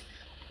place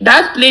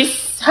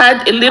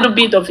had a little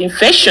bit of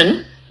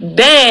infection,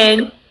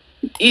 then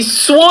it's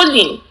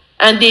swollen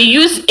and they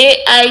use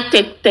AI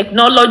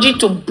technology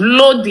to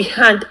blow the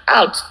hand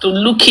out to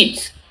look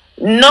it.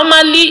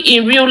 Normally,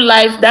 in real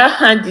life, that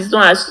hand is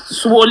not as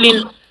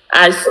swollen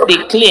as they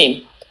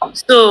claim.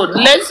 So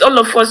let's all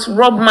of us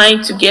rub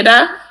mind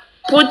together,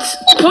 put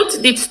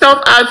the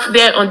stuff out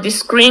there on the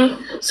screen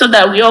so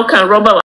that we all can rub our